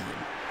with my team.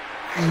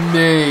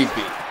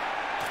 Maybe.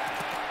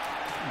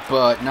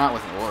 But not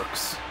with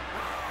orcs.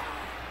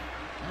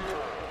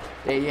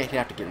 Yeah, you'd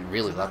have to get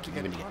really lucky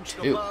even to get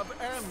 2.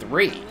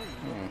 3.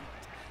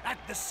 At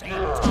the same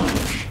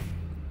time.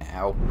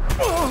 Ow.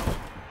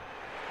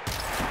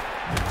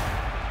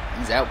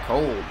 He's out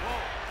cold.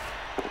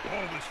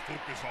 All this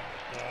focus on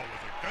the ball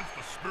is against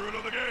the spirit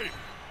of the game.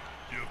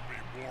 Give me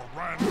more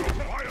random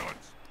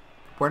violence.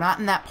 We're not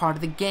in that part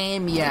of the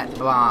game yet,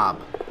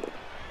 Bob.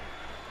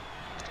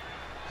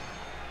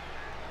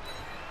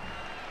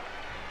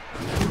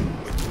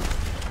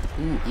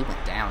 Ooh, he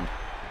went down.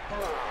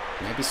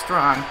 Maybe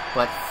strong,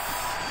 but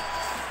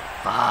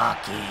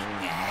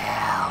fucking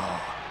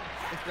hell.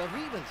 If the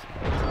Reavers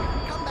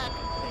come back,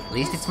 At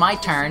least it's my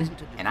turn,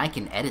 and I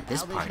can edit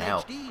this part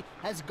out. HD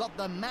has got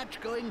the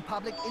match-going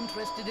public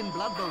interested in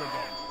Blood Bowl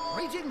again.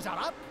 Ratings are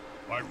up.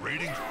 My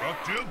ratings are up,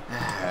 Jim?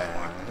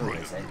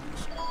 Brilliant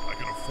news. I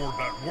can afford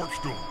that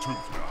Warpstone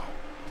tooth now.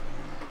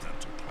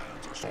 Dental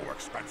plans are so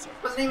expensive.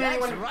 Wasn't even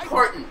That's anyone right.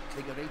 important.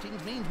 Bigger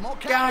ratings means more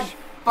God cash.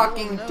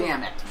 fucking We all know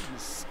damn it.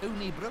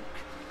 Stony Brook.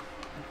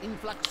 An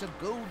influx of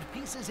gold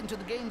pieces into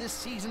the game this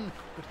season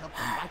could help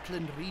the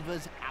Whiteland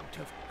Reavers out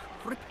of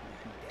crippling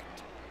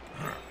debt.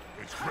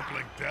 Is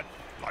crippling debt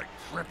like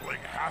crippling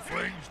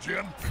halflings,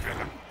 Jim?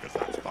 Because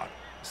that's fun.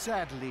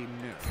 Sadly,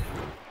 no.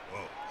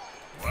 Oh,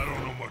 well, I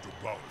don't know much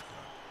about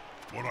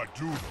it. What I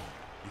do know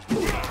is that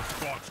without a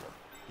sponsor,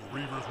 the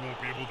Reavers won't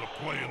be able to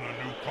play in the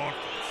new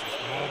conference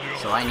system. All the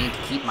other So I need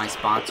to keep my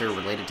sponsor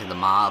related to the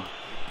mob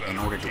in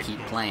order to keep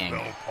playing.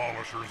 bell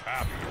polishers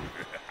happy.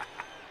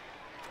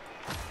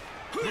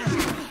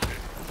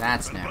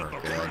 That's never Let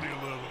the good. pretty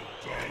little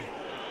dove.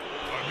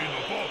 I mean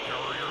the ball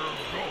carrier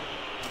go.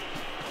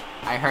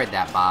 I heard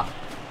that, Bob.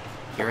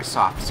 You're a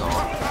soft soul.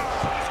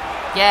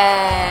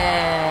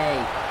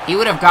 Yay! He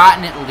would have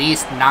gotten at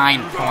least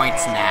 9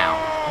 points now.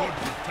 Could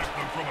protect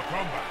them from a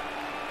comeback.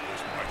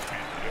 This might be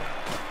the end.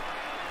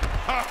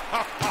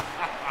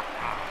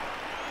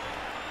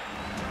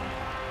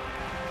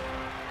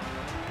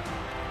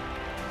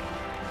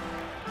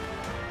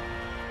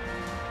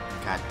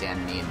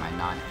 Goddamn me and my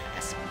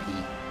non-SP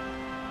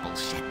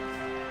bullshit.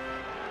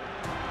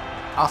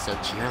 Also,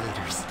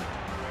 cheerleaders.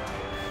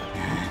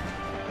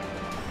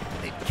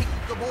 They've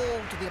kicked the ball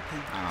to the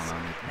opponents. I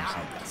don't know,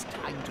 Now it's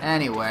time to...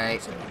 Anyway,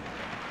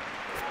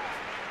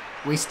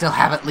 we still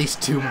have at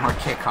least 2 more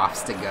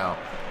kickoffs to go.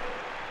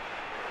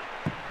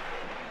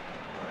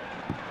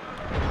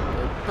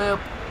 Boop, boop.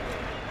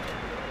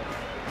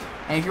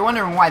 And if you're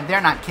wondering why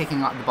they're not kicking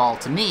the ball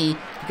to me,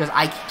 because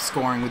I keep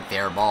scoring with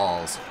their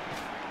balls.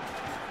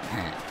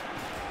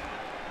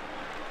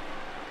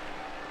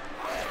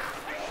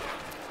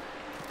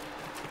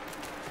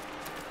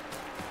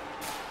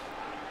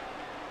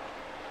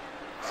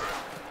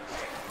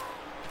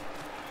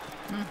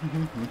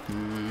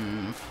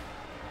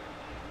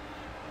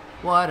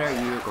 What are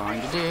you going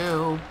to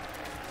do?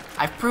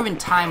 I've proven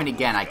time and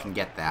again I can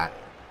get that.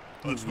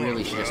 You That's not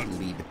really should just bad.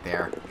 leave it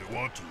there. If they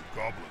want to,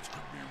 goblins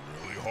can be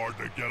really hard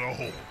to get a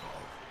hold of.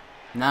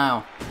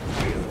 No.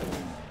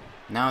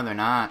 No, they're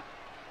not.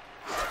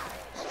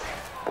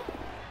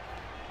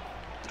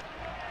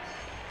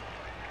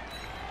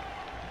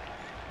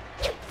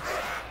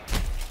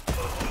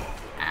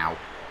 Ow.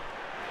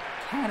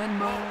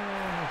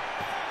 Cannonball!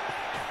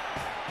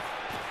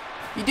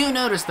 You do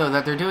notice, though,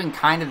 that they're doing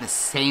kind of the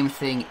same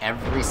thing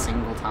every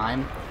single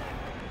time.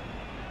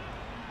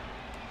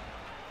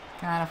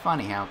 Kind of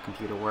funny how a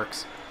computer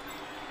works.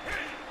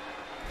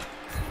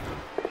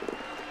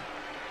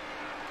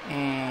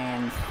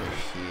 And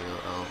push you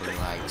over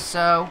like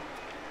so.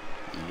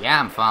 Yeah,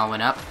 I'm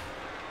following up.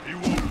 He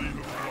won't leave him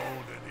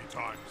alone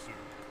anytime soon.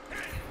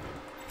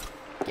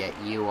 Get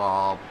you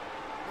all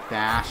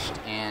bashed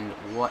and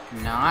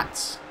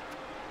whatnot.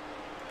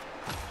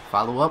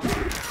 Follow up.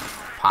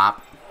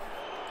 Pop.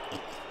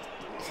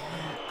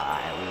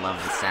 I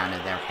love the sound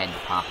of their head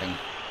popping.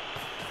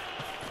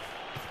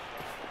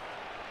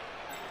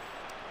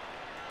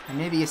 I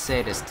may be a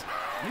sadist.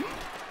 I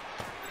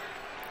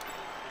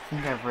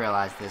think I've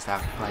realized this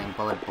after playing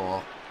Bullet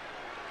Bowl.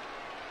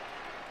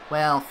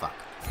 Well, fuck.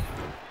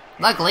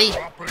 Luckily,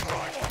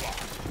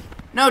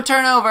 no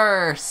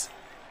turnovers!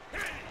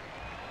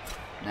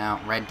 No,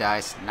 red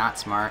dice, not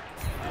smart.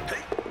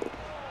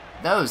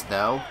 Those,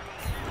 though,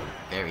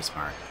 very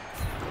smart.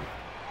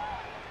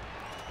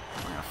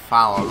 We're gonna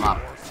follow him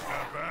up.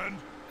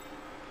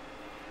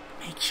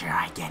 Make sure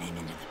I get him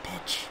into the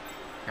pitch.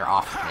 Or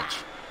off the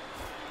pitch.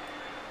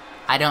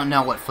 I don't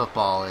know what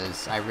football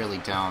is. I really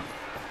don't.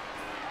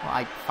 Well,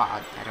 I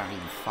don't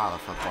even follow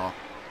football.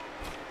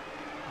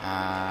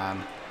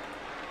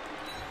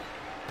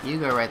 You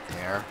go right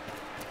there.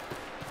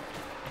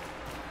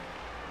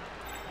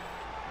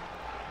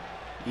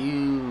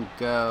 You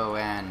go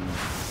and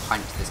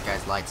punch this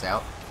guy's lights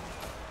out.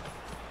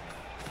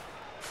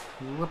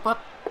 Whoop up.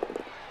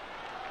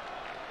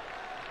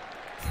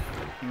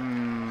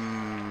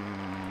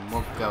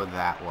 We'll go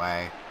that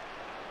way.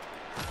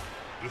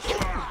 This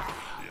guy,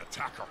 the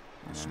attacker,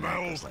 And then that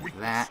smells goes like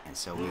weakness. that, and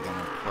so we're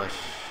gonna push.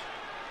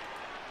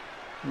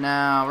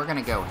 No, we're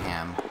gonna go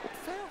him.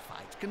 Fair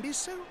fights can be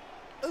so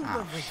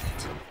overrated.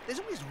 There's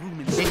always room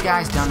in Big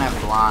guys don't have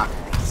block.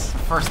 It's the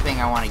first thing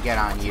I want to get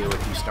on you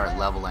if you start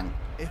leveling.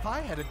 If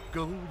I had a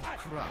gold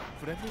crown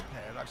for every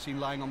pair I've seen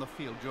lying on the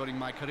field during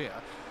my career,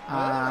 well,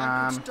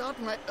 I could start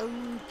my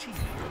own team.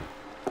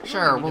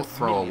 Sure, we'll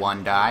throw a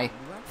 1 die.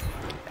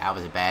 That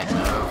was a bad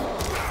move.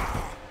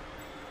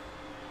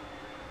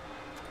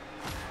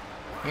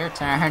 Your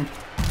turn.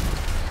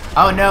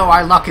 Oh no,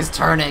 our luck is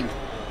turning.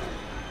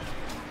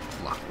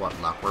 Luck, what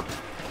luck? We're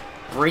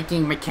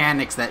breaking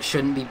mechanics that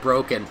shouldn't be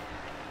broken.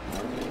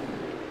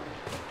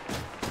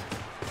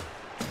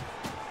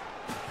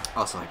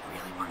 Also, I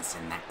really want to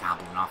send that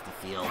goblin off the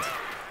field.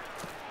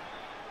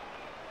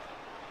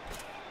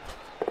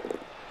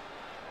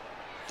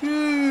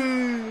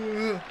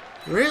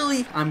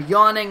 Really? I'm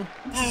yawning.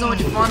 This is so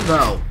much fun,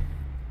 though.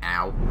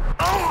 Ow.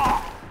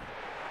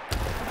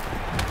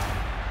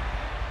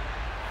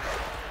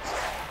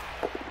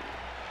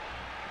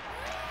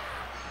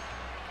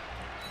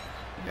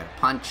 We got a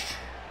punch.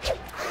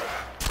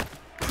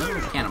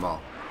 Ooh,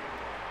 cannonball.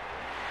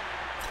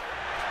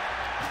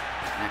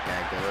 That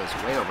guy goes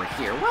way over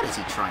here. What is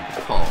he trying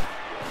to pull?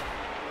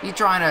 You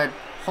trying to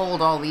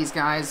hold all these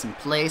guys in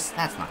place?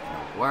 That's not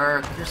gonna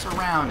work. You're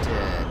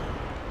surrounded.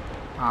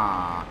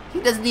 Aw,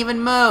 he doesn't even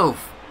move.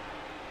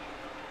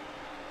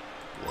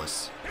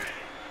 Wuss.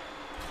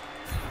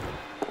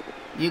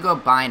 You go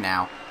by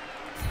now.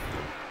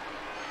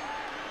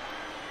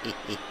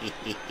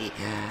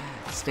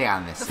 Stay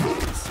on this.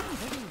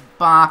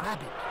 Bop.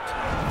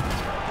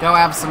 Go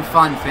have some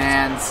fun,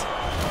 fans.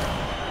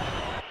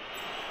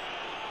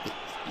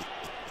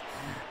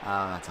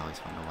 Oh, that's always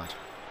fun to watch.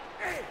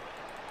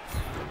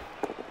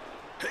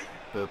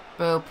 Boop,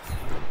 boop.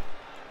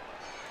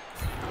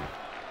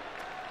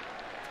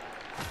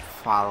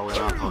 Follow it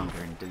up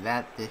under into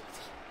that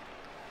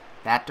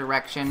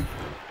direction.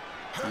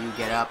 You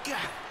get up.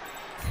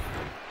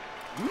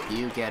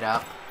 You get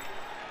up.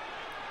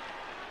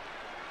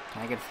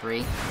 Can I get 3?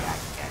 Yeah, I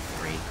can get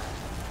 3.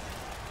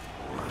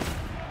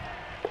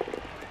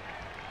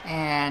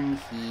 And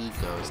he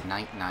goes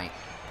night-night.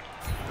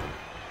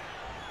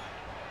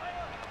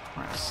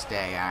 We're gonna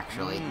stay,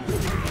 actually.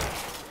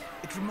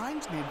 It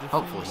reminds me of the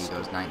Hopefully he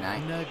goes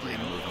night-night. We're Nudging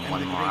gonna move him and one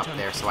the more great up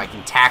there so I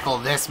can tackle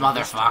this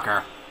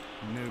motherfucker.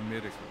 No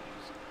miracles.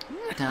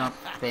 I don't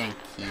think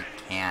he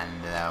can,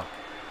 though.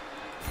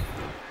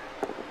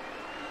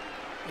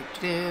 They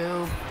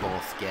do.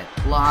 Both get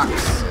blocked,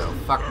 so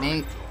fuck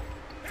me.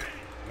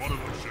 One of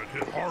them should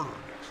hit harder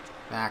next time.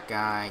 That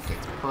guy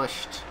gets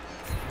pushed.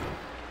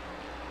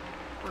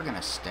 We're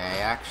gonna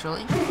stay,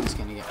 actually. He's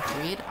gonna get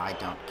freed. I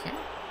don't care.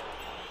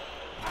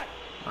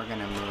 We're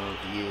gonna move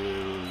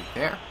you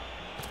there.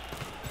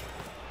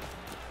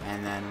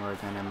 And then we're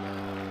gonna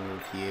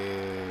move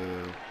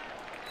you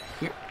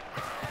here.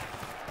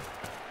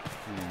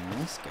 And then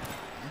this guy,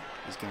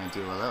 he's gonna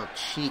do a little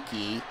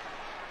cheeky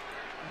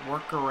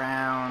work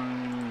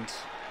around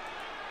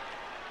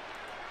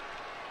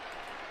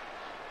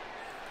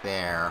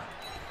there.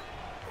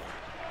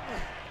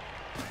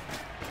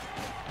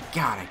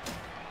 God, I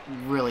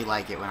really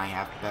like it when I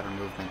have better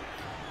movement.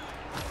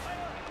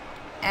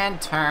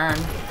 And turn.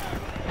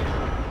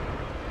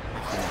 I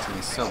think this team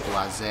is so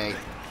blasé.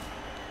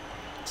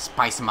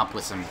 Spice him up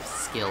with some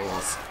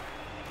skills.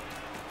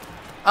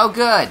 Oh,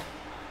 good.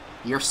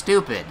 You're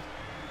stupid.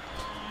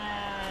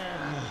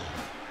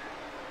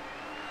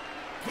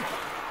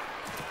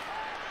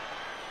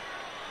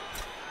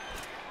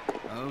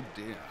 Oh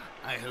dear.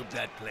 I hope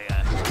that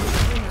player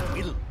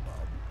will.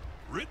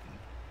 Written?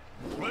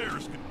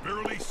 Players can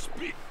barely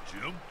speak,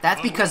 Jim.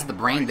 That's because of the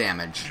brain Right.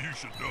 damage. You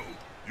should know.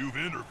 You've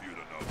interviewed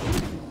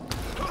enough.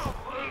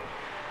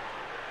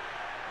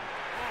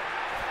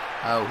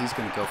 Oh, he's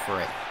gonna go for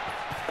it.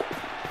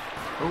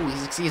 Oh, he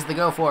succeeds to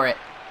go for it.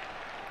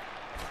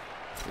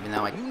 Even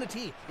though I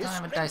Unity don't is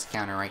have a dice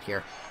counter right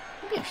here.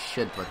 Maybe I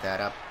should put that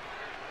up.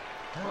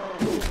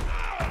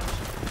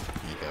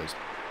 He goes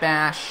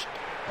bash.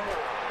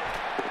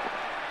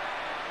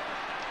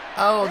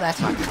 Oh, that's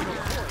not good.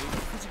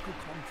 physical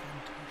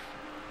confrontation.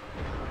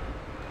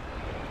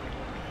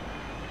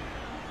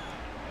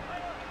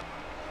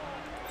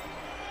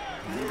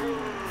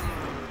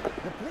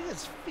 The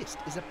player's fist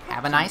is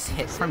Have a nice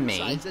hit from me.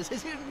 size as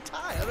his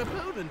entire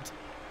opponent.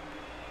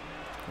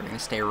 We're gonna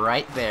stay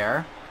right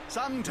there.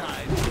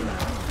 Sometimes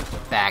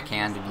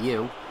Backhanded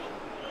you.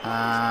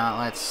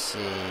 Let's see.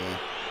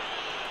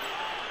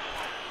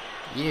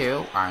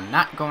 You are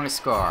not going to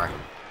score.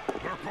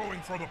 They're going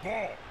for the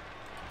ball.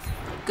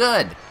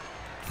 Good.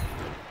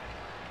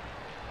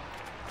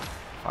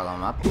 Follow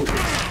him up.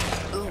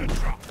 Ooh.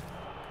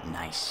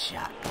 Nice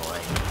shot,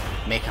 boy.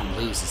 Make him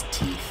lose his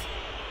teeth.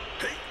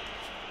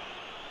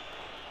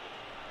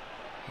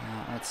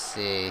 Let's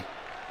see.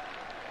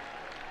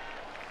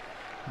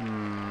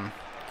 Can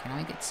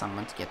I get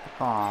someone to get the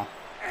ball?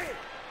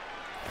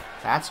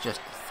 That's just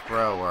a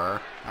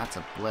thrower. That's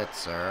a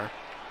blitzer.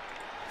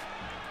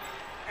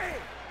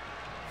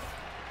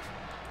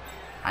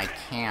 I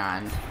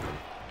can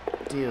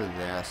do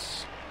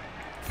this.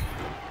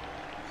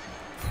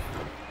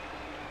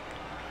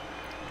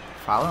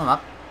 Follow him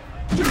up.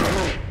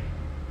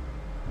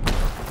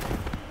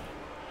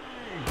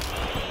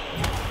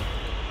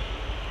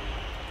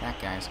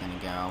 That guy's gonna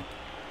go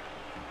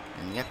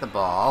and get the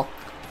ball.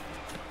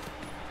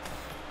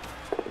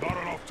 Not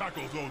enough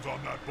tackle zones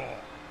on that ball.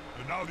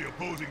 And now the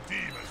opposing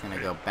team is Gonna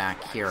go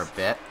back here a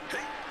bit.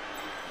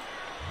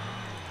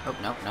 Oh,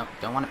 nope, nope.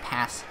 Don't want to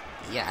pass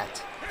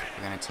yet.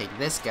 We're gonna take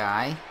this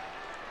guy.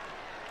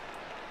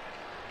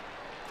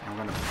 And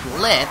we're gonna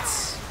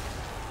blitz.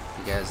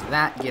 Because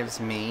that gives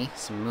me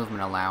some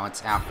movement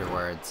allowance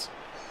afterwards.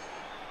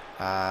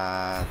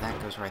 That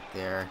goes right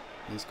there.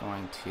 He's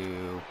going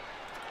to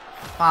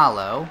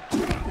follow.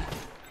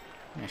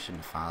 I shouldn't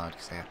have followed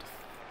because I have to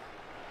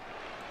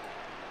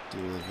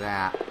do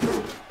that.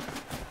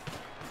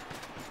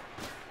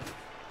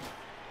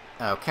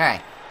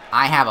 Okay.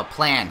 I have a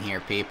plan here,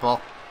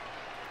 people.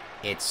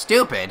 It's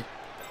stupid.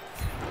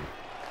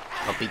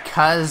 But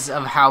because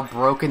of how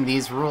broken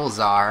these rules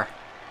are,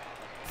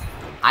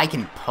 I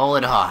can pull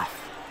it off.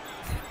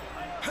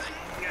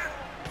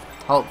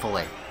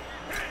 Hopefully.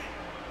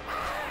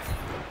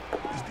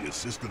 Is the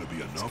assist going to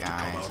be enough to come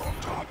out on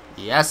top?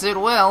 Yes, it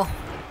will.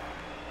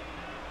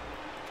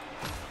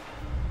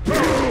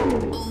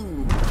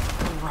 Ooh,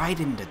 right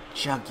into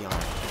jugular.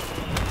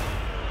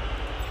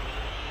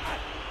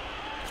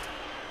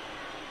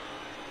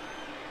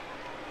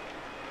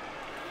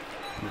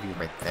 Move you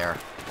right there.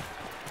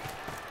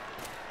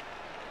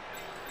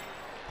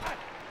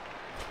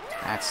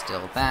 That's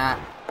still that.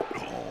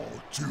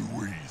 Oh, too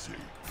easy.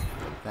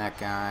 That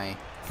guy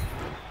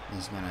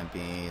is gonna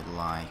be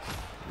like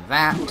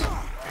that.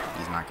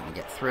 He's not gonna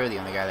get through. The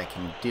only guy that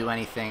can do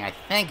anything, I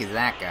think, is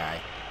that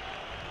guy.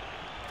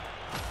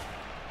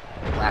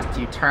 Last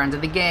few turns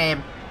of the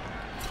game.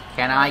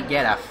 Can I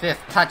get a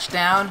 5th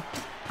touchdown?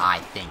 I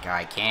think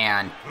I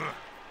can.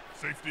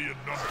 Safety in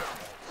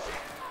numbers.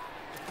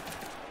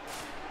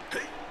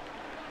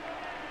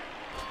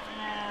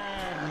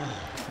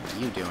 What are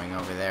you doing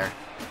over there?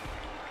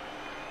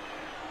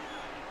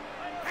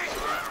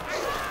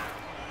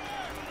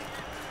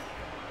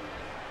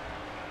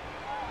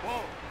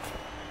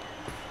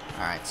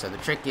 Alright, so the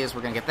trick is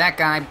we're going to get that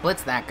guy,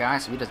 blitz that guy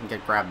so he doesn't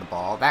grab the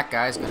ball. That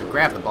guy's going to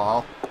grab the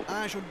ball.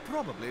 I should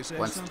probably say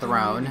Once something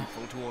thrown.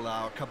 meaningful to all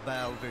our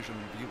Cabal Vision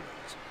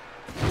viewers.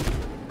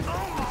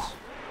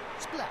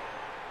 Splat.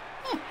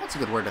 That's a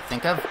good word to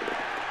think of.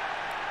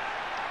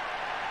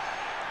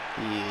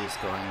 He's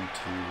going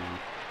to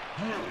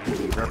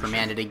be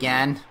reprimanded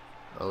again.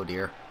 Oh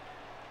dear.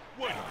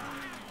 Wait. If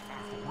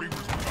the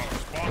Reavers become a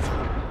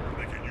sponsor,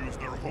 they can use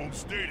their home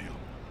stadium,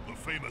 the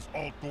famous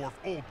Altdorf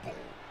Old Bowl.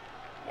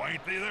 Why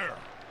ain't they there?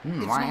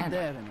 It's Why not ain't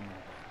there anymore.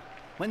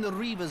 When the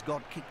Reavers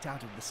got kicked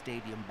out of the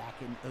stadium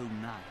back in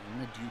 '09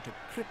 due to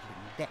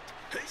crippling debt,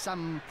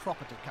 some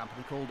property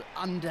company called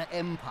Under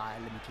Empire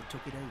Limited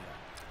took it over.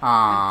 Aww.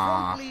 And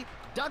promptly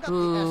dug up the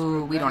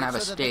Ooh, we don't Astrogram have a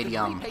so that they could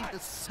stadium. repaint the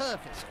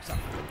surface or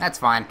something. That's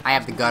fine. I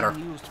have the gutter.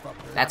 Used for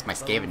That's my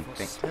Skaven for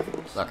thing.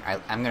 several Look,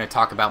 I'm going to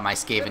talk about my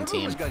Skaven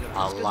team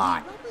a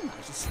lot. Rather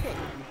nice estate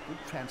with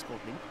good transport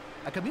link,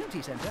 a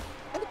community centre,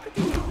 and a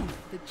pretty home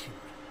for children.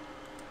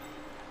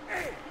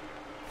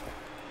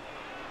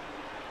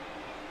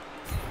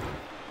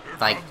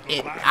 Like,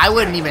 I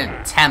wouldn't even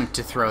attempt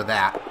to throw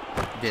that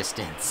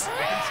distance.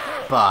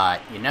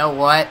 But, you know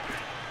what?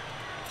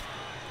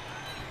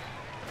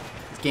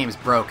 This game is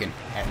broken.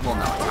 Well,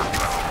 no,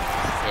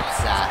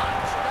 it's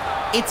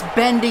not. It's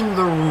bending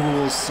the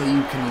rules so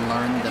you can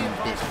learn them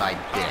bit by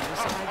bit.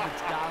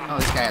 Oh,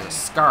 this guy has a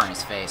scar on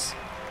his face.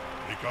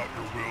 Take out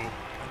your will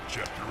and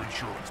check your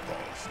insurance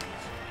policies.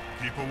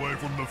 Keep away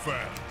from the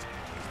fans,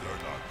 as they're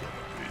not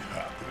gonna be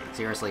happy.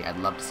 Seriously, I'd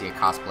love to see a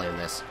cosplay of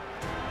this.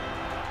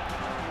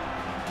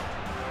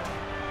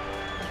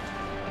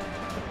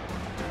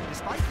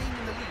 Despite being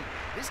in the lead,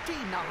 This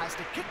team now has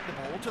to kick the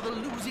ball to the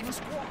losing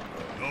squad.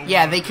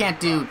 Yeah, they can't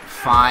do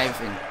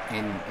 5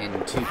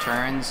 in 2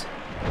 turns.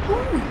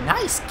 Ooh,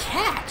 nice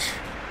catch.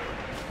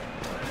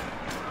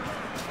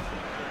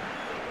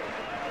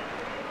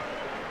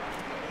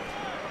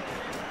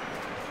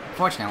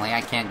 Fortunately,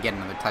 I can't get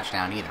another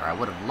touchdown either. I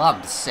would have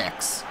loved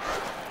 6.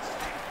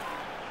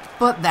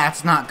 But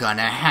that's not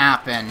gonna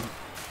happen.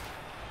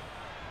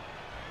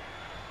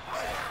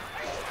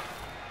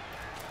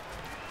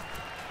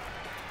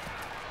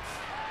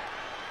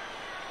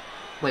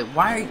 Wait,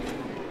 why are you...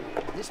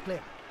 This player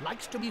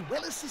likes to be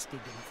well assisted in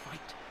a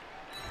fight.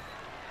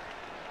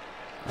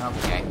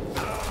 Okay.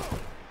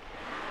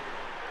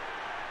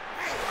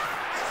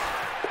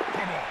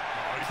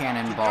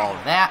 Cannonball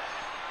that.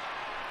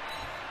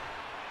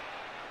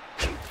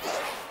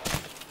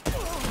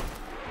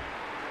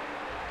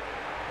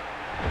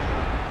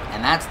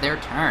 And that's their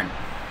turn.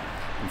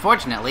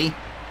 Unfortunately,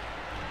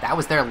 that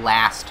was their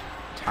last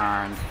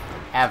turn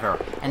ever.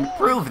 And to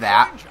prove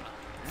that,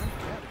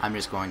 I'm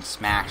just going to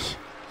smash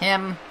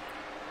him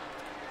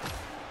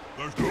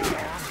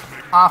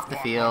off the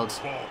field.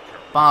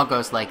 Ball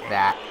goes like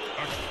that.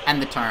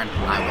 And the turn,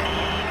 I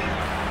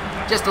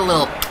win. Just a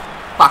little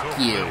fuck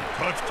you.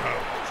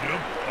 Touchdown, Jim.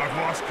 I've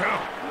lost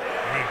count.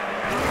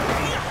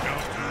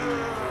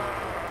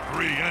 I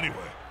mean, 3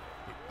 anyway.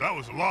 That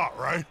was a lot,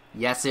 right?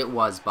 Yes, it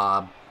was,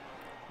 Bob.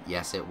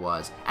 Yes, it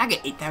was. I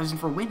get 8,000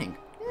 for winning.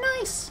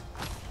 Nice.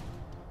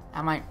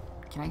 Can I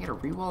get a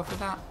reroll for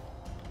that?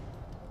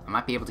 I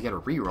might be able to get a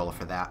reroll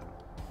for that.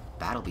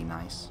 That'll be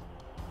nice.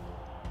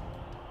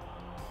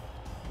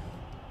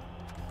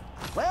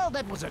 Well,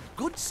 that was a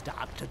good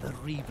start to the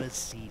Reavers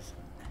season.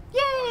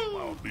 Yay!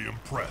 I'll be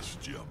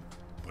impressed, Jim.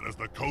 But has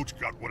the coach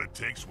got what it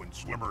takes when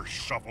Swimmer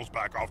shuffles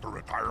back off to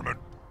retirement?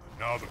 And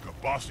now the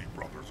Kabasi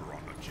brothers are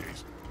on the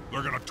case.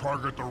 They're gonna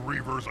target the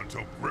Reavers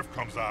until Griff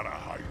comes out of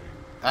hiding.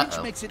 Which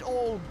makes it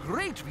all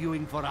great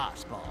viewing for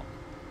us, Bob.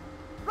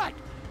 Right.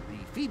 The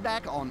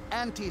feedback on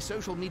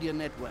anti-social media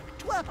network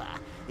Twerper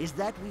is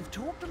that we've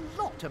talked a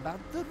lot about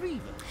the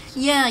Reavers.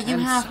 Yeah, you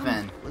and have some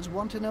been. viewers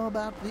want to know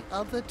about the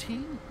other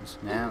teams.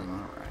 Yeah,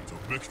 alright. It's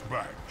a mixed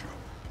bag, Jim.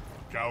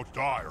 The Gout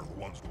Die are the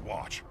ones to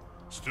watch.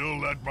 Still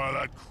led by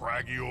that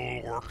craggy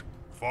old orc,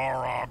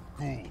 Farog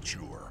Ghoul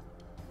Chewer.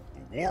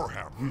 The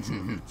Warhammers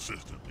are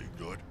consistently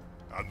good,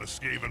 and the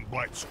Skaven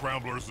Blight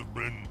Scramblers have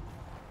been...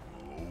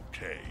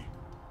 okay.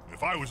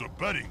 If I was a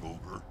betting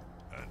ogre,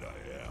 and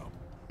I am,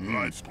 then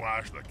I'd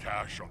splash the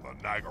cash on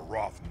the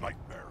Nagaroth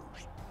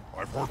Nightmares.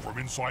 I've heard from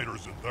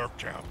insiders in their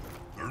camp.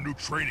 Their new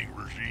training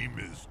regime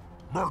is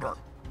murder.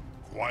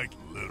 Quite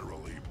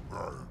literally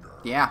murder.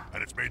 Yeah.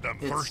 And it's made them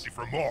thirsty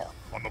for more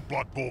on the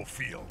Blood Bowl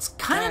field. It's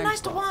kind of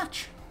nice to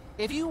watch.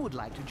 If you would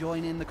like to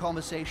join in the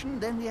conversation,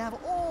 then we have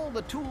all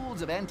the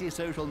tools of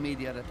anti-social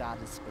media at our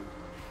disposal,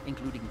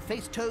 including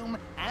Facetome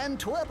and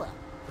Twerper.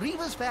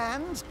 Reavers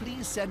fans,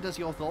 please send us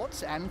your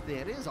thoughts and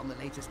theories on the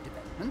latest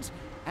developments,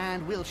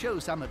 and we'll show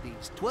some of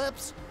these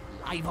twerps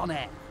live on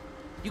air.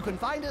 You can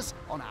find us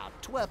on our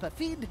Twerper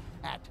feed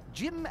at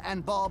Jim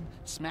and Bob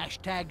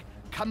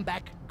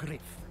 #ComebackGriff.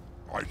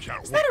 I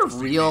can't Is wait that a to see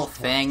real these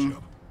thing?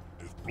 footage,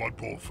 Jim. If Blood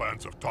Bowl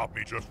fans have taught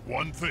me just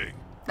one thing,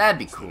 That'd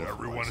be it's cool. that if it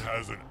everyone was.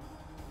 has an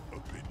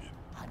opinion.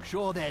 I'm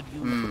sure their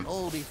views will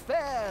all be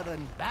fair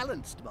and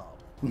balanced, Bob.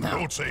 No.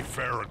 Don't say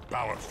fair and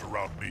balanced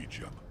around me,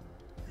 Jim.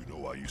 You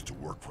know I used to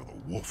work for the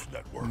Wolf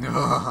Network.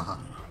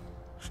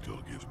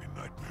 Still gives me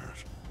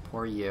nightmares.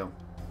 Poor you.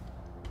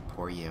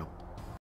 Poor you.